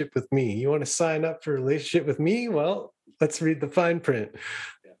relationship with me. You want to sign up for a relationship with me? Well, let's read the fine print.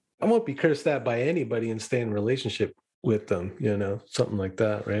 I won't be cursed at by anybody and stay in a relationship with them, something like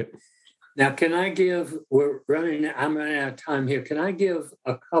that, right? Now, I'm running out of time here. Can I give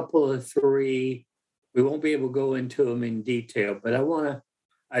a couple of three? We won't be able to go into them in detail, but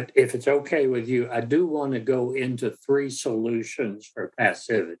if it's okay with you, I do want to go into 3 solutions for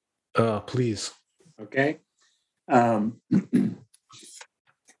passivity. Please. Okay. I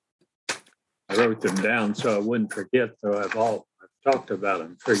wrote them down so I wouldn't forget, though I've talked about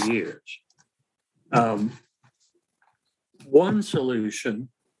them for years. One solution,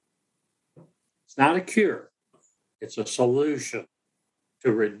 it's not a cure, it's a solution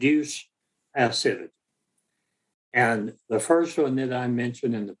to reduce passivity. And the first one that I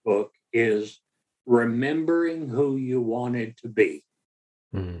mentioned in the book is remembering who you wanted to be.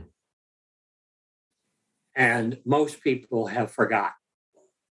 Mm-hmm. And most people have forgotten.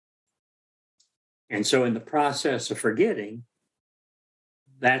 And so in the process of forgetting,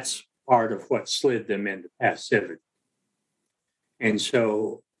 that's part of what slid them into passivity. And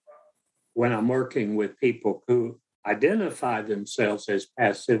so when I'm working with people who identify themselves as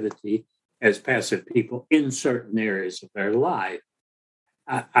passive people in certain areas of their life,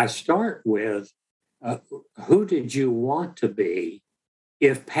 I start with who did you want to be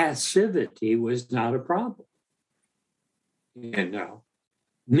if passivity was not a problem?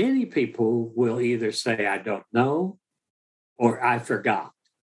 Many people will either say, I don't know, or I forgot.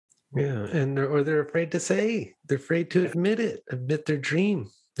 Yeah, or they're afraid to say. They're afraid to admit their dream.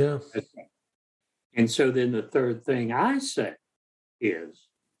 Yeah. And so then the third thing I say is,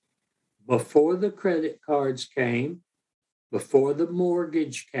 before the credit cards came, before the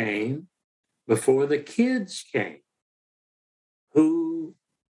mortgage came, before the kids came,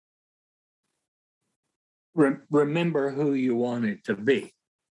 remember who you wanted to be.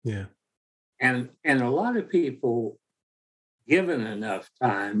 Yeah. And a lot of people, given enough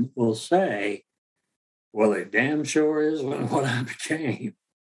time, will say, well, it damn sure is what I became.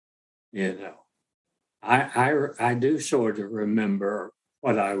 I do sort of remember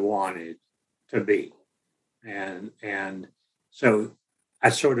what I wanted to be. And so I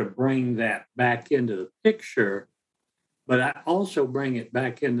sort of bring that back into the picture, but I also bring it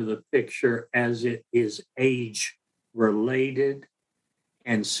back into the picture as it is age related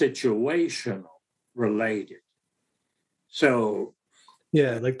and situational related. So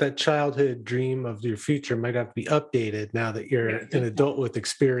yeah, like that childhood dream of your future might have to be updated now that you're an adult with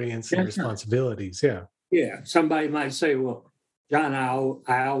experience and responsibilities. Yeah. Yeah. Somebody might say, well, John,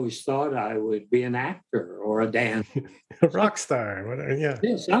 I always thought I would be an actor or a dancer. A rock star, whatever. Yeah.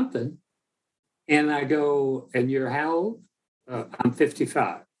 Yeah, something. And I go, and you're how old? I'm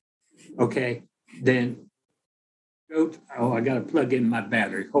 55. Okay. Then I got to plug in my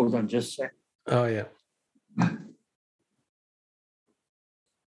battery. Hold on just a second. Oh, yeah.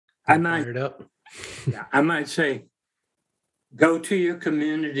 I might say, go to your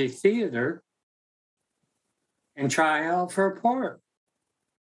community theater and try out for a part.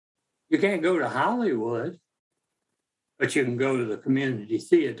 You can't go to Hollywood, but you can go to the community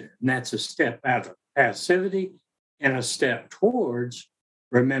theater. And that's a step out of passivity and a step towards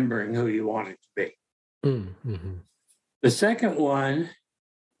remembering who you wanted to be. Mm-hmm. The second one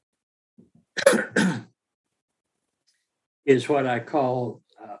is what I call,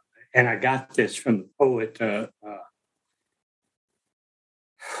 and I got this from the poet,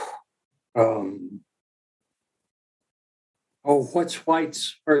 what's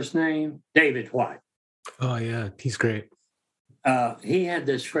White's first name? David White. Oh, yeah, he's great. He had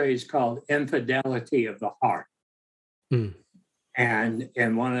this phrase called infidelity of the heart. Mm.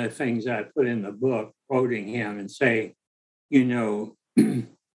 And one of the things I put in the book, quoting him and saying,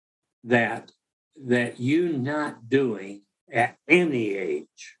 that you not doing at any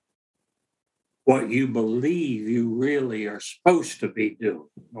age what you believe you really are supposed to be doing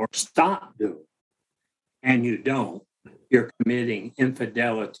or stop doing, and you don't, you're committing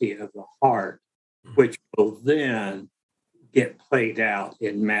infidelity of the heart, which will then get played out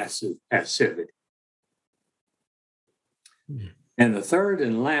in massive passivity. Mm. And the third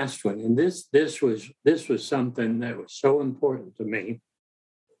and last one, and this was something that was so important to me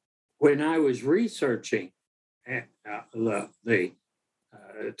when I was researching the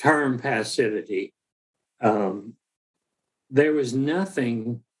term passivity. There was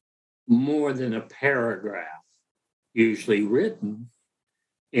nothing more than a paragraph, usually written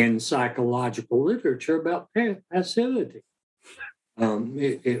in psychological literature, about passivity.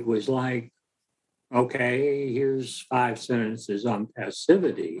 It was like okay, here's 5 sentences on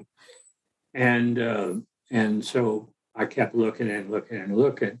passivity. And so I kept looking and looking and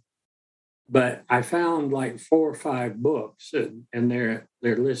looking. But I found like 4 or 5 books, and they're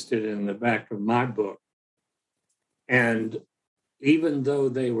listed in the back of my book. And even though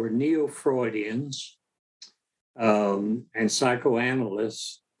they were neo-Freudians and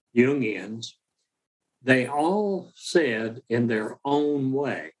psychoanalysts, Jungians, they all said in their own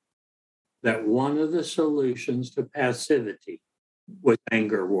way that one of the solutions to passivity was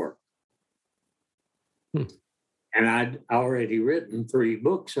anger work. And I'd already written 3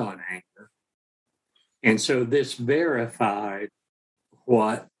 books on anger. And so this verified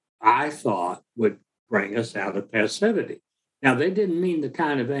what I thought would bring us out of passivity. Now, they didn't mean the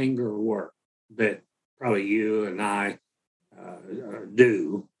kind of anger work that probably you and I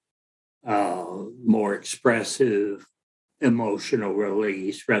do, more expressive, emotional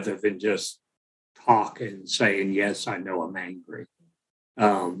release rather than just talking, saying, yes, I know I'm angry.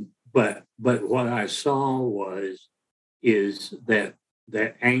 But what I saw is that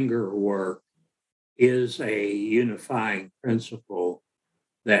anger work is a unifying principle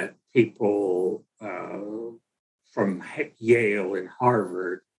that people from Yale and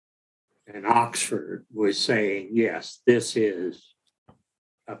Harvard and Oxford was saying, yes, this is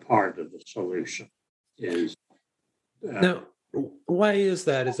a part of the solution. Now, why is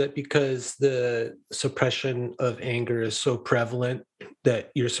that? Is that because the suppression of anger is so prevalent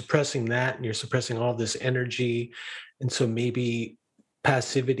that you're suppressing that and you're suppressing all this energy? And so maybe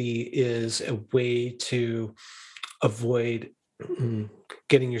passivity is a way to avoid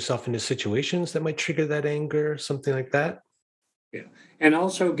getting yourself into situations that might trigger that anger, something like that? Yeah. And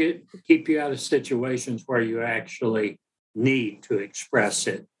also keep you out of situations where you actually need to express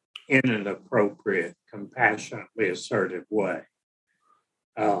it in an appropriate, compassionately assertive way.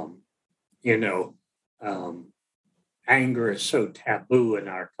 Anger is so taboo in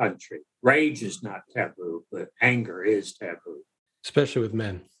our country. Rage is not taboo, but anger is taboo. Especially with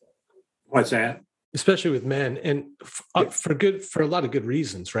men. What's that? Especially with men, and for a lot of good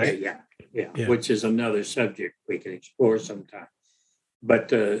reasons, right? Yeah. Which is another subject we can explore sometime. But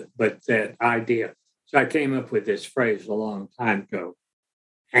that idea. So I came up with this phrase a long time ago.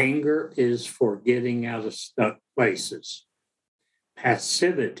 Anger is for getting out of stuck places.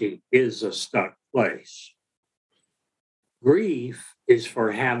 Passivity is a stuck place. Grief is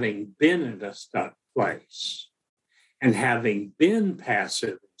for having been in a stuck place and having been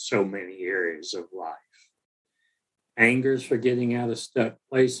passive in so many areas of life. Anger is for getting out of stuck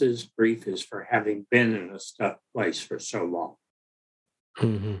places. Grief is for having been in a stuck place for so long.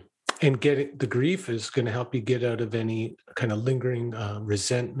 Mm-hmm. And getting the grief is going to help you get out of any kind of lingering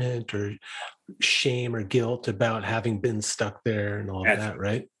resentment or shame or guilt about having been stuck there and all that,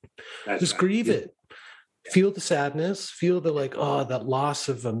 right? Just grieve it. Feel the sadness, feel the that loss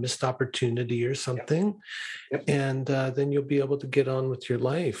of a missed opportunity or something. Yep. And then you'll be able to get on with your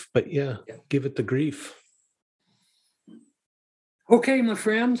life. But give it the grief. Okay, my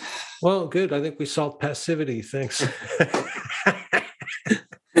friend. Well, good. I think we solved passivity. Thanks.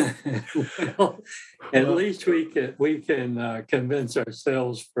 Well, at least we can convince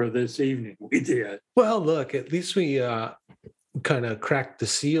ourselves for this evening. We did. Well, look, at least we kind of cracked the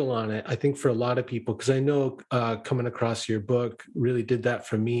seal on it. I think for a lot of people, because I know coming across your book really did that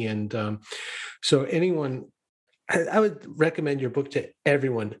for me. And so anyone, I would recommend your book to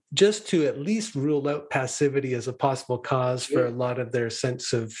everyone, just to at least rule out passivity as a possible cause for a lot of their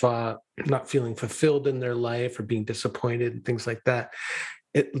sense of not feeling fulfilled in their life or being disappointed and things like that.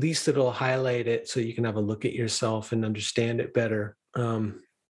 At least it'll highlight it so you can have a look at yourself and understand it better.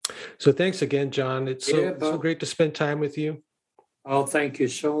 So thanks again, John. It's so great to spend time with you. Oh, thank you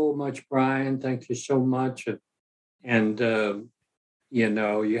so much, Brian. Thank you so much. And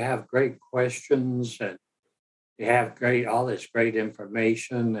you have great questions and you have all this great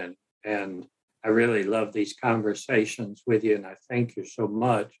information. And I really love these conversations with you. And I thank you so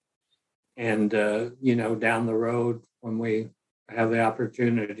much. And, down the road when we have the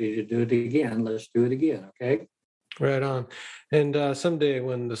opportunity to do it again, let's do it again. Okay. Right on. And someday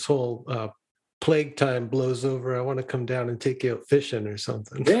when this whole plague time blows over, I want to come down and take you out fishing or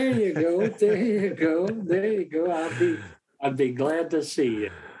something. There you go. I'd be glad to see you.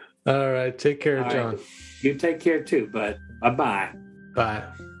 All right. Take care, John. Right. You take care too, bud. Bye-bye. Bye.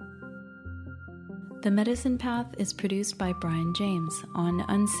 The Medicine Path is produced by Brian James on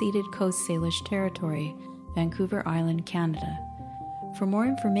unceded Coast Salish territory, Vancouver Island, Canada. For more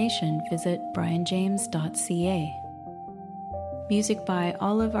information, visit brianjames.ca. Music by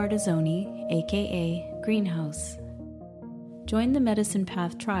Olive Artizoni, aka Greenhouse. Join the Medicine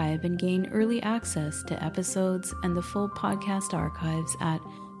Path tribe and gain early access to episodes and the full podcast archives at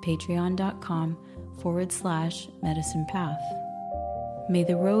patreon.com/medicinepath. May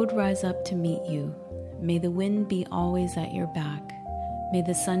the road rise up to meet you. May the wind be always at your back. May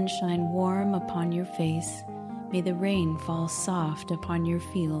the sun shine warm upon your face. May the rain fall soft upon your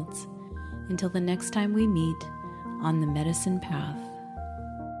fields. Until the next time we meet on the Medicine Path.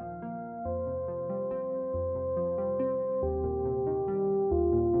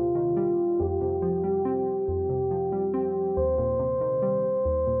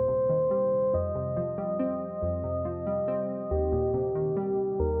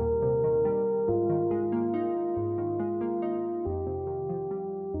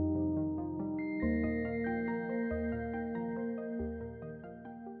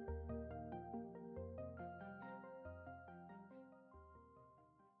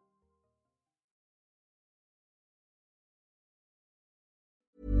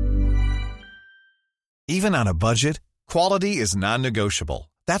 Even on a budget, quality is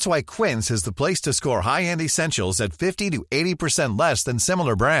non-negotiable. That's why Quince is the place to score high-end essentials at 50 to 80% less than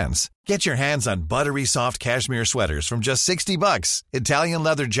similar brands. Get your hands on buttery soft cashmere sweaters from just $60, Italian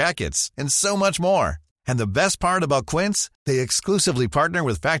leather jackets, and so much more. And the best part about Quince, they exclusively partner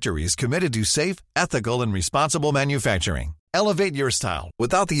with factories committed to safe, ethical, and responsible manufacturing. Elevate your style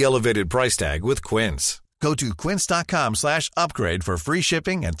without the elevated price tag with Quince. Go to quince.com/upgrade for free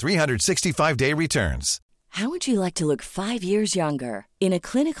shipping and 365-day returns. How would you like to look 5 years younger? In a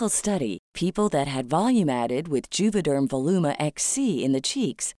clinical study, people that had volume added with Juvederm Voluma XC in the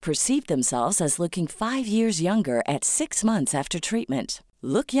cheeks perceived themselves as looking 5 years younger at 6 months after treatment.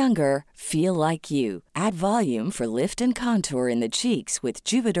 Look younger, feel like you. Add volume for lift and contour in the cheeks with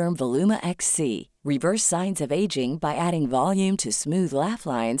Juvederm Voluma XC. Reverse signs of aging by adding volume to smooth laugh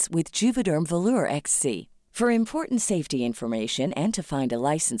lines with Juvederm Volure XC. For important safety information and to find a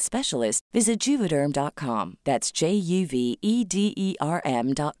licensed specialist, visit Juvederm.com. That's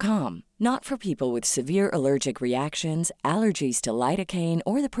JUVEDERM.com. Not for people with severe allergic reactions, allergies to lidocaine,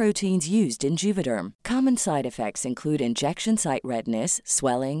 or the proteins used in Juvederm. Common side effects include injection site redness,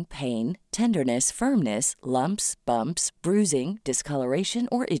 swelling, pain, tenderness, firmness, lumps, bumps, bruising, discoloration,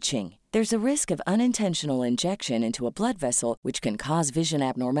 or itching. There's a risk of unintentional injection into a blood vessel, which can cause vision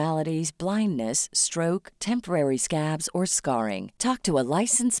abnormalities, blindness, stroke, temporary scabs, or scarring. Talk to a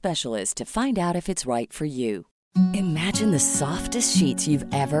licensed specialist to find out if it's right for you. Imagine the softest sheets you've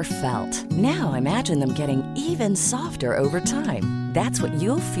ever felt. Now imagine them getting even softer over time. That's what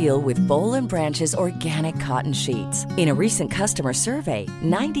you'll feel with Boll & Branch's organic cotton sheets. In a recent customer survey,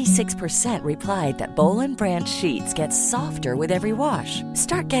 96% replied that Boll & Branch sheets get softer with every wash.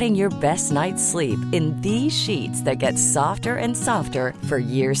 Start getting your best night's sleep in these sheets that get softer and softer for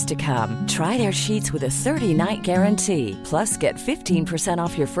years to come. Try their sheets with a 30-night guarantee. Plus, get 15%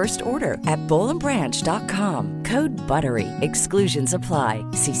 off your first order at bollandbranch.com. Code BUTTERY. Exclusions apply.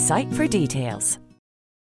 See site for details.